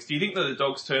couple of weeks. Do you think that the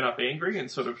Dogs turn up angry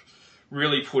and sort of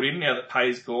really put in now that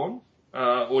Pay's gone?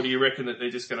 Or do you reckon that they're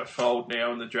just going to fold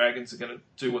now and the Dragons are going to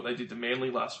do what they did to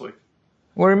Manly last week?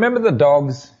 Well, remember the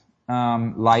Dogs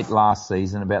late last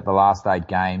season, about the last 8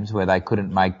 games, where they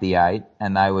couldn't make the 8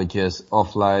 and they were just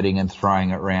offloading and throwing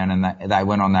it around, and they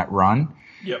went on that run?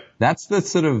 Yep. That's the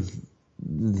sort of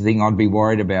thing I'd be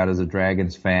worried about as a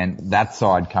Dragons fan, that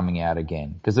side coming out again.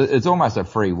 Because it's almost a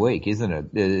free week, isn't it?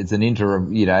 It's an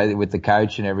interim, with the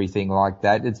coach and everything like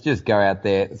that. It's just go out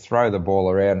there, throw the ball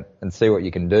around and see what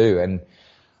you can do. And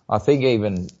I think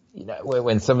even,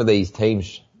 when some of these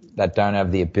teams that don't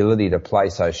have the ability to play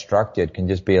so structured can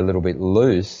just be a little bit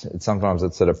loose, sometimes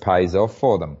it sort of pays off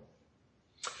for them.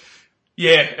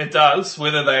 Yeah, it does.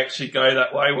 Whether they actually go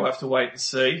that way, we'll have to wait and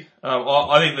see.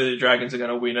 I think that the Dragons are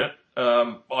going to win it.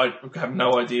 I have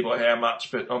no idea by how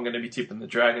much, but I'm going to be tipping the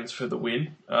Dragons for the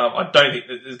win. I don't think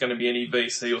that there's going to be any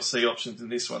VC or C options in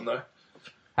this one, though.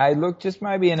 Hey, look, just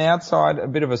maybe an outside, a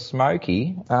bit of a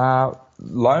smoky.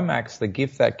 Lomax, the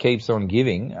gift that keeps on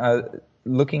giving.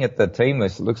 Looking at the team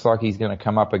list, it looks like he's going to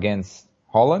come up against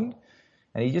Holland,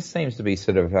 and he just seems to be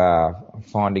sort of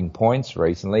finding points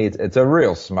recently. It's a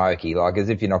real smoky, like as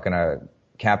if you're not going to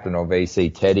captain or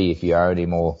VC Teddy if you own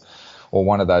him or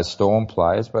one of those Storm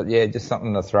players. But yeah, just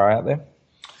something to throw out there.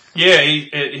 Yeah,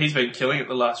 he's been killing it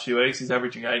the last few weeks. He's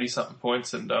averaging 80-something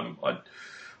points, and I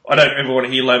don't ever want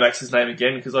to hear Lomax's name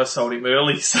again because I sold him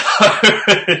early, so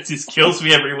it just kills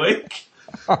me every week.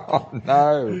 Oh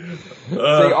no! See,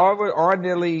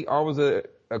 I was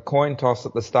a coin toss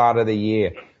at the start of the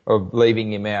year of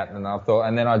leaving him out,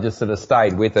 and then I just sort of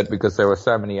stayed with it because there were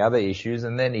so many other issues,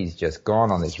 and then he's just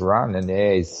gone on this run, and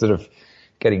he's sort of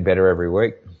getting better every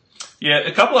week. Yeah,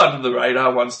 a couple under the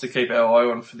radar ones to keep our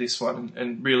eye on for this one,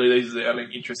 and really these are the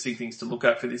only interesting things to look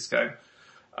at for this game.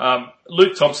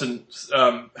 Luke Thompson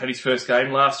had his first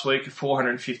game last week,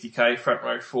 450k front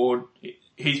row forward.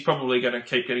 he's probably going to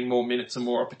keep getting more minutes and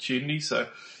more opportunity. So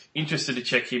interested to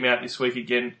check him out this week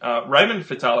again. Raymond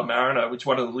Fatala-Mariner, which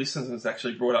one of the listeners has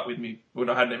actually brought up with me when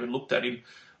I hadn't even looked at him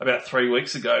about 3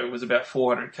 weeks ago, was about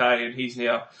 400k, and he's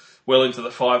now well into the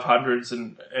 500s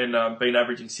and been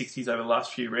averaging 60s over the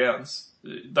last few rounds.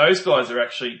 Those guys are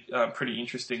actually pretty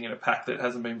interesting in a pack that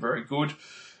hasn't been very good.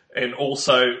 And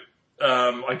also,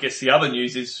 I guess the other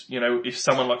news is, if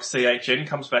someone like CHN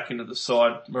comes back into the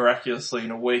side miraculously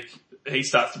in a week, he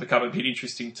starts to become a bit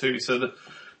interesting too. So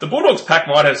the Bulldogs pack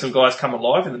might have some guys come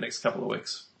alive in the next couple of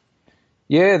weeks.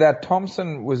 Yeah, that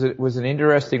Thompson was an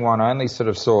interesting one. I only sort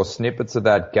of saw snippets of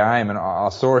that game, and I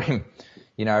saw him,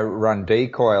 run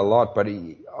decoy a lot, but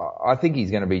I think he's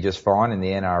going to be just fine in the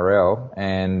NRL.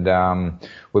 And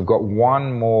we've got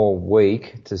one more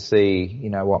week to see,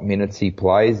 what minutes he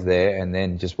plays there, and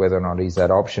then just whether or not he's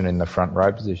that option in the front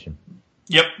row position.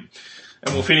 Yep.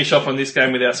 And we'll finish off on this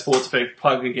game with our sports bet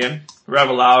plug again.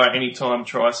 Ravalawa, anytime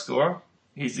try scorer.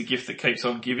 He's the gift that keeps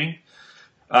on giving.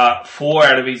 4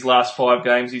 out of his last 5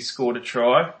 games he's scored a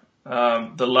try.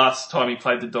 The last time he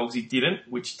played the Dogs he didn't,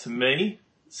 which to me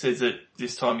says that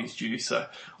this time he's due. So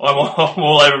I'm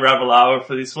all over Ravalawa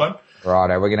for this one.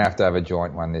 Righto, we're going to have a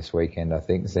joint one this weekend, I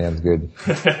think. Sounds good.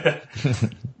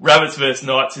 Rabbits versus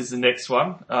Knights is the next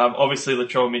one. Obviously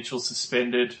Latrell Mitchell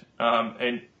suspended,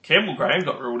 and Campbell Graham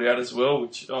got ruled out as well,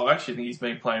 which I actually think he's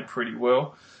been playing pretty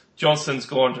well. Johnston's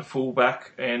gone to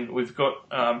fullback, and we've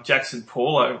got Jackson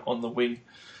Paulo on the wing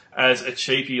as a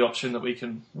cheapie option that we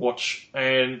can watch.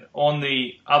 And on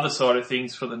the other side of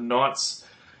things for the Knights,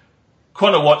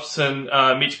 Connor Watson,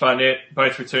 Mitch Barnett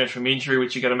both returned from injury,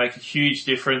 which are going to make a huge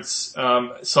difference.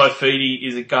 Saifidi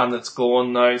is a gun that's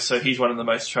gone though, so he's one of the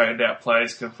most traded out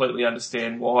players. Completely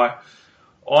understand why.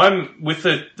 I'm with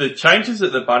the changes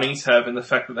that the Bunnies have and the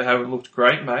fact that they haven't looked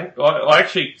great, mate. I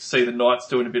actually see the Knights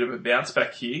doing a bit of a bounce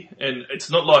back here, and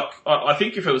it's not like I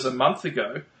think if it was a month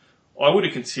ago, I would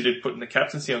have considered putting the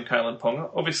captaincy on Kalen Ponga.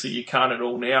 Obviously, you can't at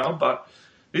all now, but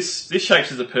this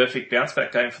shapes as a perfect bounce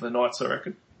back game for the Knights, I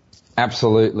reckon.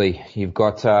 Absolutely. You've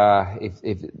got, if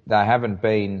they haven't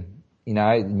been,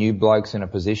 new blokes in a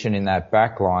position in that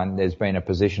back line, there's been a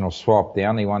positional swap. The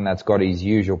only one that's got his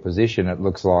usual position, it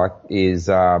looks like, is,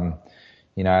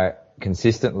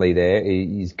 consistently there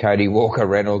is Cody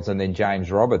Walker-Reynolds and then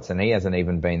James Roberts, and he hasn't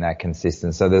even been that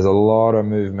consistent. So there's a lot of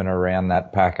movement around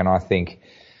that pack, and I think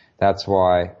that's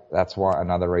why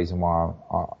another reason why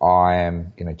I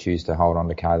am going to choose to hold on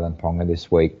to Kalen Ponga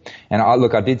this week. And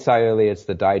I did say earlier it's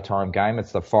the daytime game.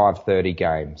 It's the 5:30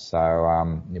 game.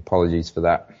 So, apologies for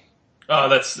that. Oh,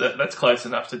 that's close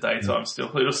enough to daytime still.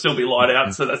 It'll still be light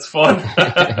out, so that's fine.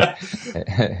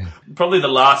 Probably the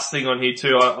last thing on here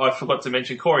too, I forgot to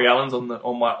mention Corey Allen's on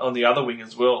the other wing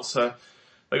as well. So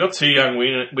they got 2 young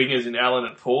wingers in Allen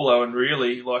and Paulo, and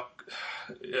really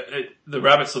the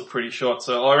Rabbits look pretty short,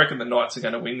 so I reckon the Knights are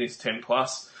going to win this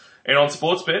 10+. And on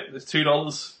Sportsbet, there's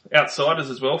 $2 outsiders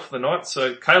as well for the Knights.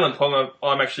 So Kalen Ponga,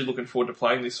 I'm actually looking forward to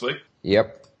playing this week.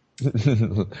 Yep.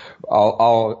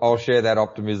 I'll share that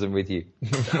optimism with you.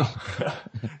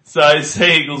 So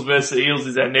Sea Eagles versus Eels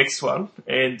is our next one,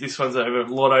 and this one's over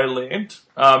Lotto Land.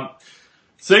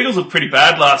 Sea Eagles were pretty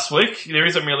bad last week. There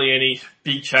isn't really any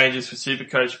big changes for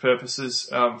Supercoach purposes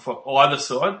for either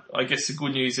side. I guess the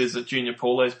good news is that Junior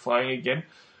Paulo's playing again.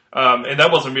 And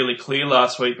that wasn't really clear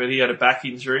last week, but he had a back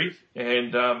injury,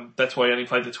 and that's why he only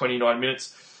played the 29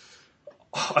 minutes.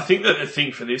 I think that the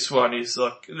thing for this one is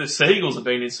the Sea Eagles have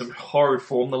been in some horrid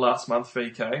form the last month,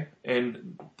 VK,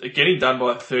 and getting done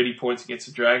by 30 points against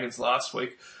the Dragons last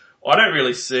week. I don't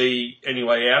really see any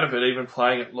way out of it, even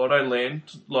playing at Lotto Land.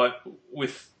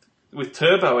 With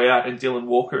Turbo out and Dylan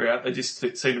Walker out, they just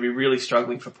seem to be really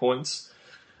struggling for points.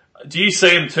 Do you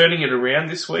see them turning it around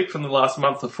this week from the last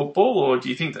month of football, or do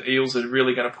you think the Eels are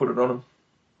really going to put it on them?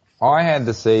 I had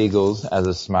the Sea Eagles as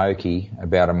a smoky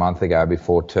about a month ago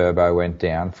before Turbo went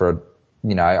down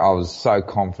I was so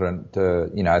confident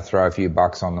to, throw a few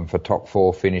bucks on them for top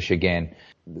 4 finish again.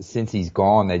 Since he's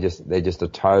gone, they're just a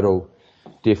total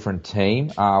different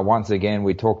team. Once again,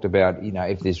 we talked about,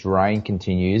 if this rain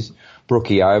continues,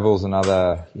 Brookie Oval's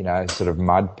another, sort of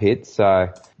mud pit.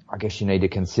 So I guess you need to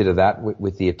consider that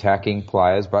with the attacking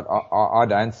players, but I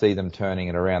don't see them turning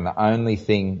it around. The only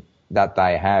thing that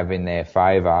they have in their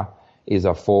favour is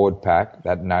a forward pack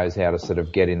that knows how to sort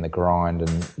of get in the grind,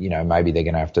 and, maybe they're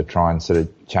going to have to try and sort of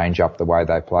change up the way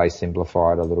they play,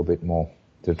 simplify it a little bit more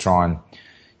to try and,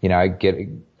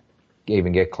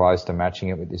 get close to matching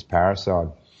it with this Para side.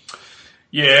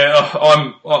 Yeah,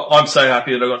 I'm so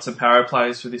happy that I got some Para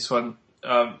players for this one.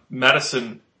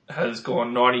 Madison has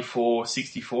gone 94,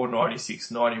 64,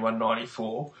 96, 91,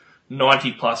 94.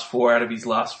 90 plus 4 out of his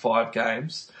last 5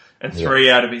 games. And 3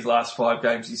 out of his last 5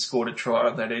 games, he scored a try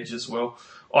on that edge as well.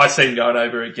 I see him going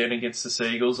over again against the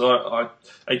Seagulls.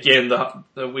 Again,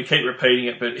 we keep repeating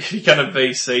it, but if you're going to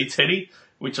VC Teddy,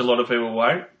 which a lot of people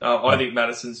won't, I think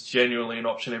Madison's genuinely an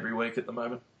option every week at the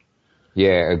moment.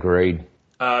 Yeah, agreed.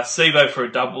 Sivo for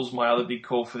a double's my other big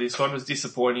call for this one. Was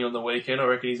disappointing on the weekend. I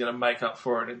reckon he's going to make up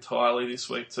for it entirely this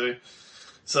week too.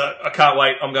 So I can't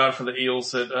wait. I'm going for the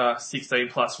Eels at 16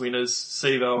 plus winners.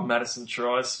 Sivo and Madison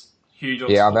tries. Huge.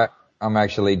 Yeah, I'm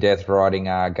actually death riding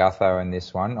Gutho in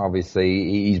this one. Obviously,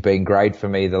 he's been great for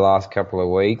me the last couple of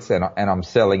weeks, and I'm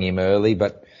selling him early.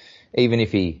 But even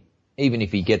if he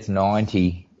gets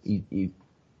 90,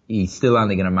 he's still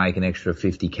only going to make an extra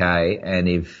 50k. And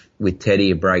if with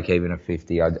Teddy a break even at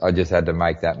 50, I just had to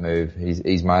make that move.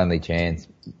 He's my only chance.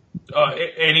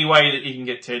 Any way that you can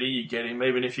get Teddy, you get him.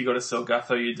 Even if you got to sell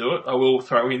Gutho, you do it. I will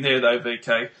throw in there though,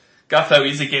 VK. Gutho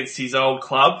is against his old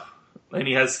club, and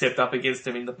he has stepped up against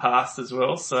him in the past as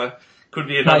well. So could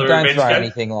be another revenge game. Don't throw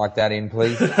anything like that in,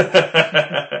 please. No,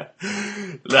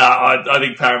 I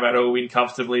think Parramatta will win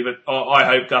comfortably, but I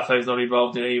hope Gutho's not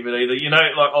involved in any of it either. You know,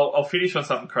 like I'll finish on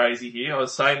something crazy here. I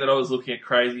was saying that I was looking at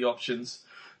crazy options,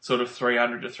 sort of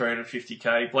 300 to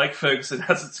 350k. Blake Ferguson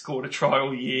hasn't scored a try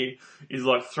all year, is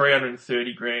like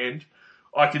 330 grand.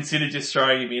 I considered just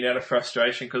throwing him in out of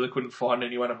frustration because I couldn't find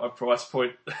anyone at my price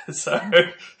point. So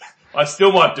I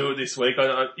still might do it this week.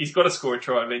 He's got to score a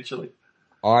try eventually.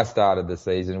 I started the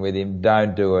season with him.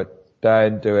 Don't do it.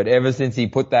 Don't do it. Ever since he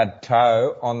put that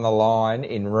toe on the line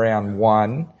in round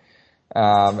 1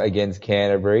 against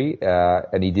Canterbury,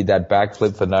 and he did that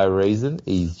backflip for no reason,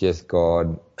 he's just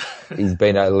gone. He's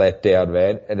been a letdown,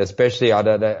 man. And especially I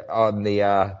don't know, on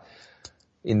the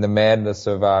in the madness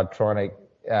of trying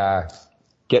to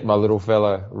get my little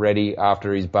fella ready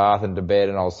after his bath and to bed,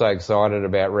 and I was so excited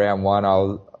about round 1. I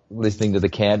was listening to the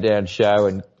Countdown show,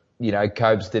 and you know,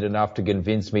 Copes did enough to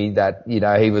convince me that, you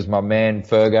know, he was my man,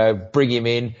 Fergo. Bring him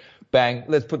in, bang,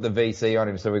 let's put the VC on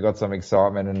him. So we got some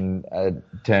excitement, and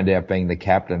turned out being the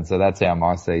captain. So that's how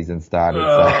my season started.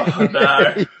 Oh,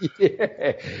 no.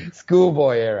 Yeah.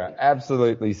 Schoolboy era.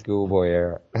 Absolutely schoolboy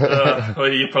era.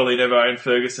 Well, you probably never own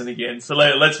Ferguson again. So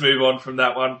let's move on from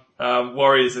that one.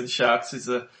 Warriors and Sharks is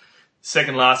the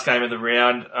second last game of the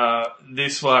round.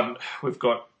 This one, we've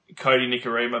got Cody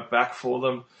Nikorima back for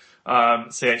them.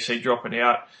 CHC dropping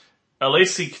out.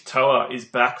 Alesi Katoa is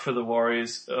back for the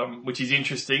Warriors, which is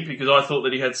interesting because I thought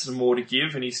that he had some more to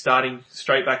give, and he's starting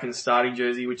straight back in the starting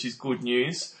jersey, which is good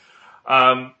news.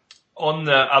 On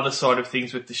the other side of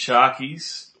things with the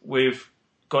Sharkies, we've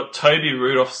got Toby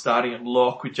Rudolph starting at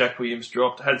lock with Jack Williams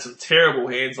dropped. Had some terrible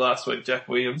hands last week, Jack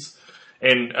Williams,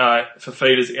 and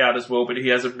Fafita's out as well, but he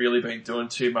hasn't really been doing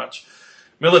too much.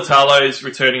 Militalo is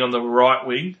returning on the right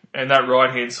wing, and that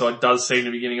right-hand side does seem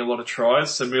to be getting a lot of tries,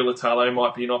 so Militalo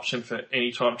might be an option for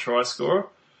any-time try scorer.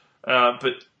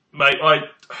 But, mate,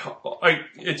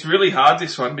 it's really hard,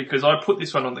 this one, because I put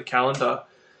this one on the calendar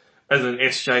as an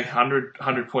SJ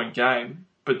 100-point game,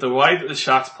 but the way that the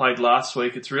Sharks played last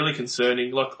week, it's really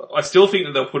concerning. Like, I still think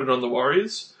that they'll put it on the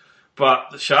Warriors, but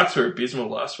the Sharks were abysmal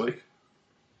last week.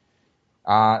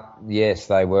 Yes,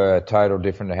 they were total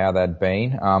different to how they'd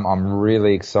been. I'm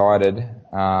really excited,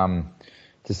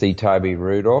 to see Toby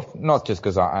Rudolph. Not just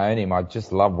because I own him, I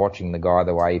just love watching the guy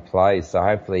the way he plays. So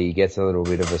hopefully he gets a little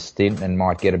bit of a stint and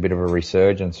might get a bit of a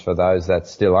resurgence for those that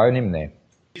still own him there.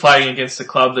 Playing against the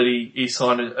club that he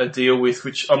signed a deal with,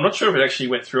 which I'm not sure if it actually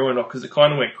went through or not, because it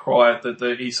kind of went quiet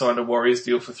that he signed a Warriors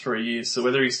deal for 3 years. So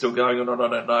whether he's still going or not, I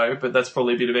don't know, but that's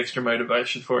probably a bit of extra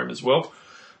motivation for him as well.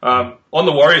 On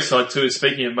the Warriors side too,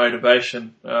 speaking of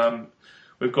motivation,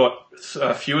 we've got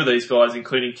a few of these guys,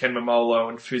 including Ken Momolo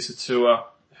and Fusatua,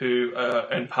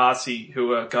 and Parsi,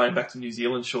 who are going back to New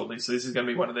Zealand shortly. So this is going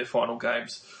to be one of their final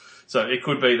games. So it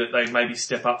could be that they maybe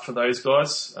step up for those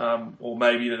guys, or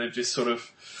maybe that they've just sort of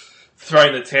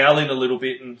thrown the towel in a little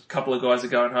bit and a couple of guys are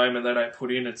going home and they don't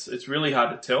put in. It's really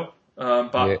hard to tell.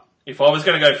 But if I was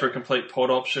going to go for a complete pod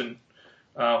option,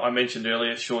 I mentioned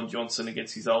earlier Sean Johnson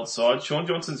against his old side. Sean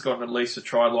Johnson's gotten at least a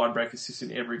try line break assist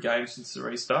in every game since the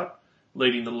restart,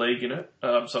 leading the league in it.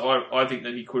 So I think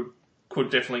that he could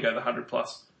definitely go the 100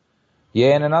 plus.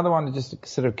 Yeah, and another one to just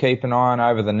sort of keep an eye on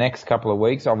over the next couple of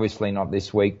weeks, obviously not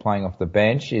this week playing off the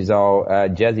bench, is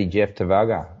Jazzy Jeff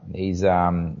Tavaga. He's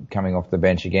coming off the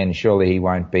bench again. Surely he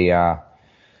won't be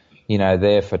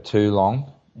there for too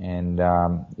long, and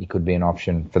he could be an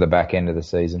option for the back end of the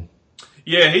season.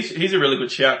 Yeah, he's a really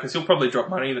good shout because he'll probably drop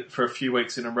money for a few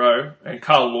weeks in a row. And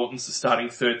Carl Lawton's the starting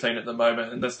 13 at the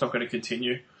moment, and that's not going to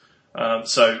continue.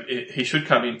 So he should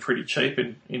come in pretty cheap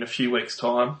in a few weeks'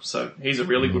 time. So he's a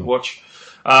really good watch.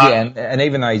 And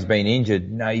even though he's been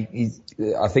injured,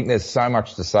 I think there's so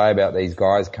much to say about these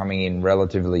guys coming in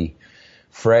relatively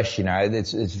fresh.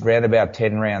 It's round about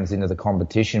 10 rounds into the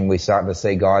competition, we're starting to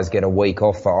see guys get a week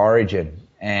off for Origin.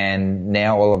 And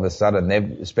now all of a sudden,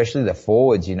 especially the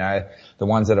forwards, the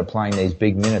ones that are playing these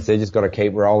big minutes, they've just got to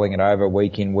keep rolling it over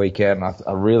week in, week out. And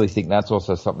I really think that's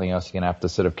also something else you're going to have to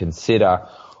sort of consider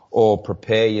or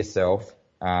prepare yourself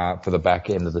for the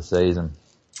back end of the season.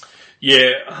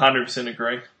 Yeah, 100%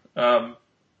 agree.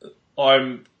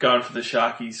 I'm going for the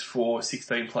Sharkies for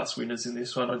 16-plus winners in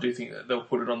this one. I do think that they'll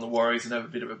put it on the Warriors and have a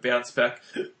bit of a bounce back.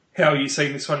 How are you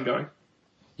seeing this one going?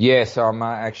 Yes, I'm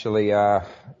actually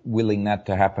willing that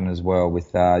to happen as well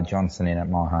with Johnson in at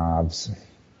my halves.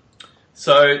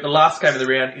 So the last game of the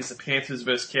round is the Panthers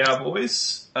versus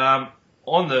Cowboys.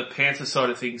 On the Panthers side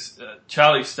of things,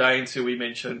 Charlie Staines, who we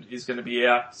mentioned, is going to be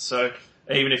out. So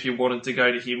even if you wanted to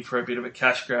go to him for a bit of a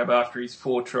cash grab after his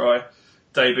 4-try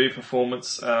debut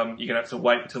performance, you're going to have to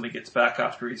wait until he gets back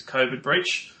after his COVID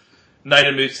breach.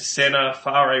 Naden moves to centre,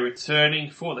 Farre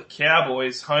returning. For the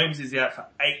Cowboys, Holmes is out for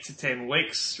 8 to 10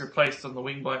 weeks, replaced on the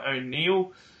wing by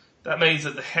O'Neill. That means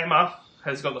that the Hammer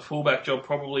has got the fullback job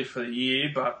probably for the year,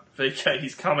 but VK,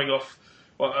 he's coming off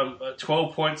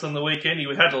 12 points on the weekend. He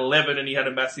had 11 and he had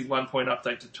a massive 1-point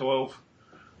update to 12.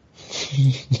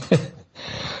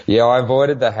 Yeah, I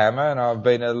avoided the Hammer and I've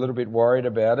been a little bit worried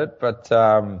about it, but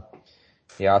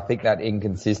I think that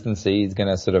inconsistency is going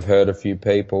to sort of hurt a few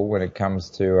people when it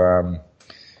comes to,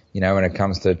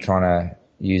 trying to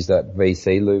use that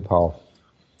VC loophole.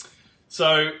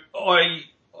 So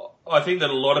I think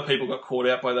that a lot of people got caught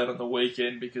out by that on the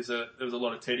weekend because there was a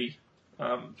lot of Teddy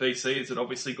VCs that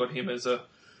obviously got him as a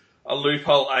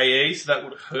loophole AE, so that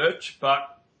would hurt.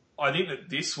 But I think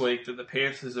that this week that the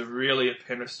Panthers are really at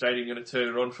Penrith Stadium going to turn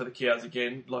it on for the Cows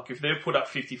again. Like if they've put up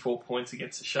 54 points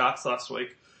against the Sharks last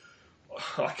week,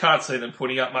 I can't see them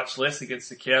putting up much less against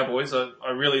the Cowboys.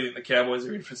 I really think the Cowboys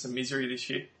are in for some misery this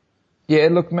year. Yeah,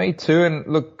 look, me too. And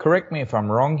look, correct me if I'm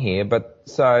wrong here, but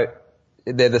so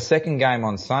they're the second game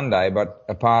on Sunday, but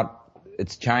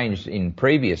it's changed in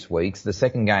previous weeks. The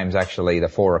second game's actually the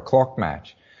 4:00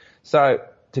 match. So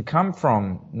to come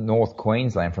from North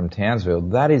Queensland, from Townsville,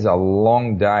 that is a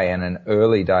long day and an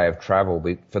early day of travel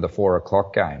for the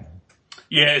 4:00 game.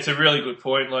 Yeah, it's a really good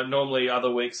point. Like normally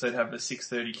other weeks they'd have the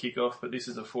 6:30 kickoff, but this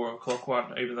is a 4:00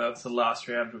 one, even though it's the last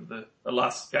round of the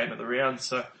last game of the round.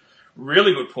 So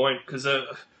really good point because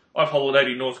I've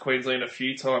holidayed in North Queensland a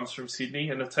few times from Sydney,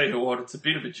 and I tell you what, it's a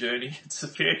bit of a journey. It's a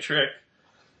fair trek.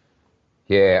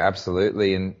 Yeah,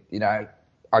 absolutely, and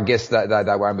I guess that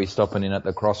they won't be stopping in at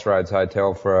the Crossroads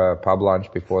Hotel for a pub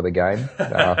lunch before the game.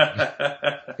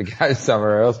 To go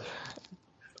somewhere else.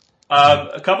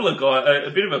 A couple of guys,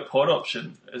 a bit of a pod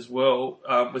option as well.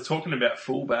 We're talking about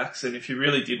fullbacks, and if you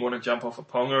really did want to jump off a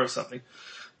Ponga or something,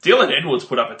 Dylan Edwards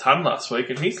put up a ton last week,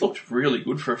 and he's looked really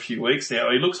good for a few weeks now.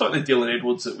 He looks like the Dylan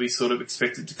Edwards that we sort of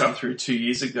expected to come through 2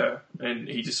 years ago, and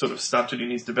he just sort of stunted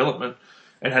in his development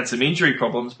and had some injury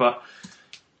problems, but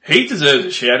he deserves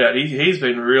a shout out. He's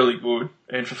been really good,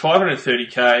 and for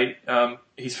 530k,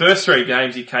 his first 3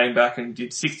 games he came back and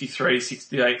did 63,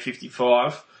 68,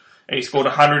 55. And he scored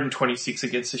 126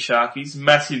 against the Sharkies.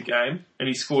 Massive game. And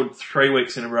he scored 3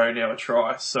 weeks in a row now a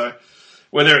try. So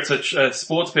whether it's a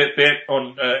sports bet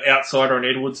on outsider on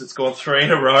Edwards that's gone 3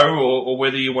 in a row, or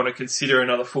whether you want to consider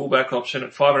another fullback option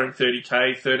at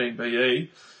 530k, 13 BE,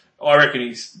 I reckon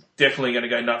he's definitely going to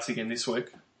go nuts again this week.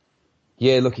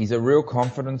 Yeah, look, he's a real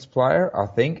confidence player, I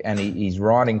think, and he's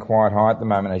riding quite high at the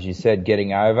moment, as you said,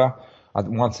 getting over.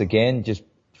 Once again, just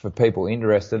for people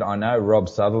interested, I know Rob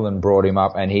Sutherland brought him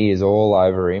up and he is all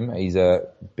over him. He's a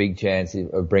big chance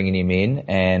of bringing him in,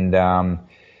 and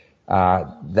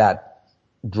that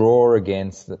draw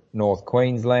against North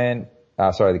Queensland,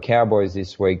 the Cowboys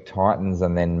this week, Titans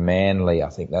and then Manly, I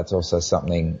think that's also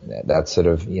something that sort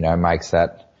of, makes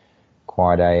that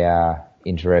quite a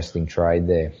interesting trade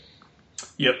there.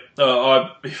 Yep.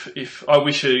 If I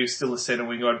wish he was still a centre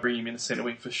wing, I'd bring him in a centre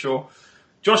wing for sure.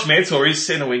 Josh Mansour is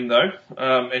centre wing though,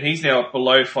 and he's now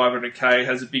below 500k,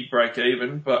 has a big break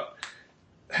even, but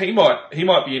he might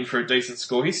be in for a decent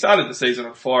score. He started the season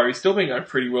on fire. He's still been going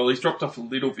pretty well. He's dropped off a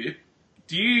little bit.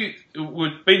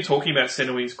 We've been talking about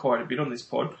centre wings quite a bit on this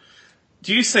pod.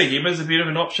 Do you see him as a bit of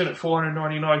an option at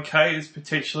 499k as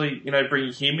potentially,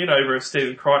 bringing him in over a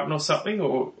Stephen Crichton or something,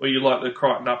 or you like the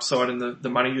Crichton upside and the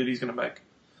money that he's going to make?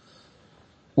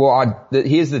 Well,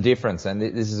 here's the difference, and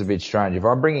this is a bit strange. If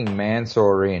I'm bringing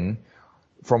Mansour in,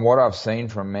 from what I've seen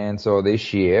from Mansour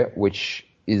this year, which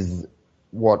is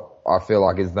what I feel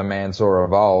like is the Mansour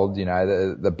of old,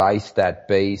 the base stat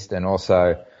beast, and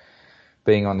also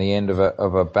being on the end of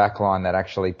a back line that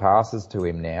actually passes to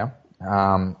him now.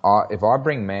 If I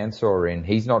bring Mansour in,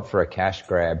 he's not for a cash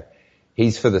grab.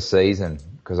 He's for the season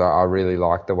because I really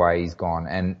like the way he's gone.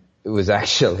 And it was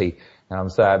actually, and I'm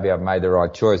so happy I've made the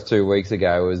right choice 2 weeks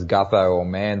ago, it was Gutho or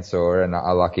Mansour, and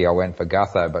lucky I went for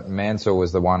Gutho, but Mansour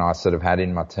was the one I sort of had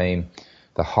in my team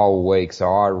the whole week.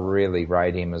 So I really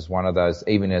rate him as one of those,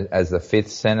 even as the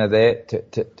fifth centre there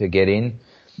to get in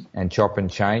and chop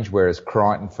and change, whereas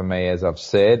Crichton for me, as I've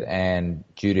said, and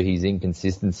due to his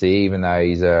inconsistency, even though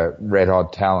he's a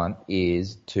red-hot talent,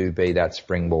 is to be that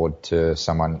springboard to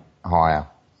someone higher.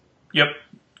 Yep,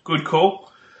 good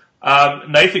call.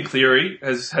 Nathan Cleary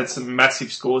has had some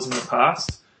massive scores in the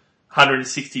past,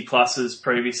 160 pluses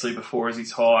previously before as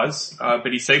his highs,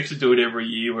 but he seems to do it every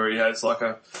year where he has like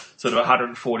a sort of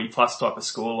 140 plus type of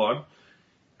scoreline.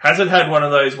 Hasn't had one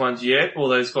of those ones yet,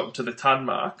 although he's gotten to the ton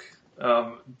mark.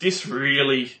 This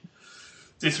really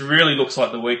looks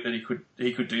like the week that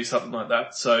he could do something like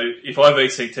that. So if I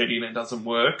VCT'd and it doesn't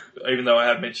work, even though I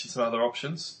have mentioned some other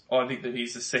options, I think that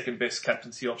he's the second best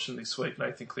captaincy option this week,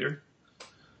 Nathan Cleary.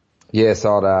 Yes,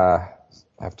 I'd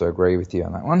have to agree with you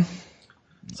on that one.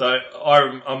 So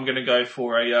I'm going to go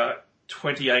for a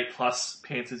 28 plus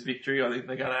Panthers victory. I think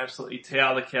they're going to absolutely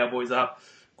tower the Cowboys up.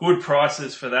 Good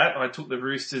prices for that. I took the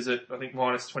Roosters at, I think,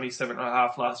 minus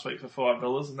 27.5 last week for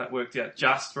 $5, and that worked out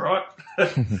just right.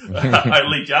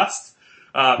 Only just.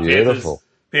 Beautiful.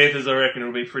 Panthers, I reckon,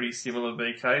 will be pretty similar,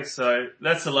 BK. So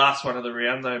that's the last one of the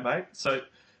round, though, mate. So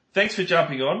thanks for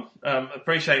jumping on.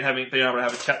 Appreciate being able to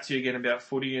have a chat to you again about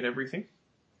footy and everything.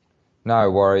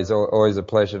 No worries. Always a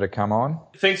pleasure to come on.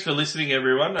 Thanks for listening,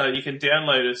 everyone. You can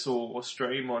download us or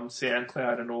stream on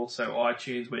SoundCloud and also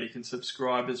iTunes, where you can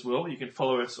subscribe as well. You can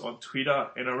follow us on Twitter,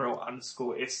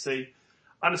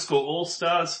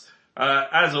 NRL_SC_All-Stars.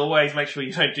 As always, make sure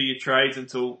you don't do your trades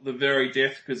until the very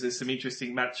death, because there's some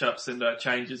interesting matchups and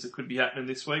changes that could be happening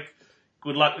this week.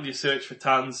 Good luck with your search for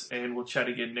tons, and we'll chat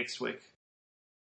again next week.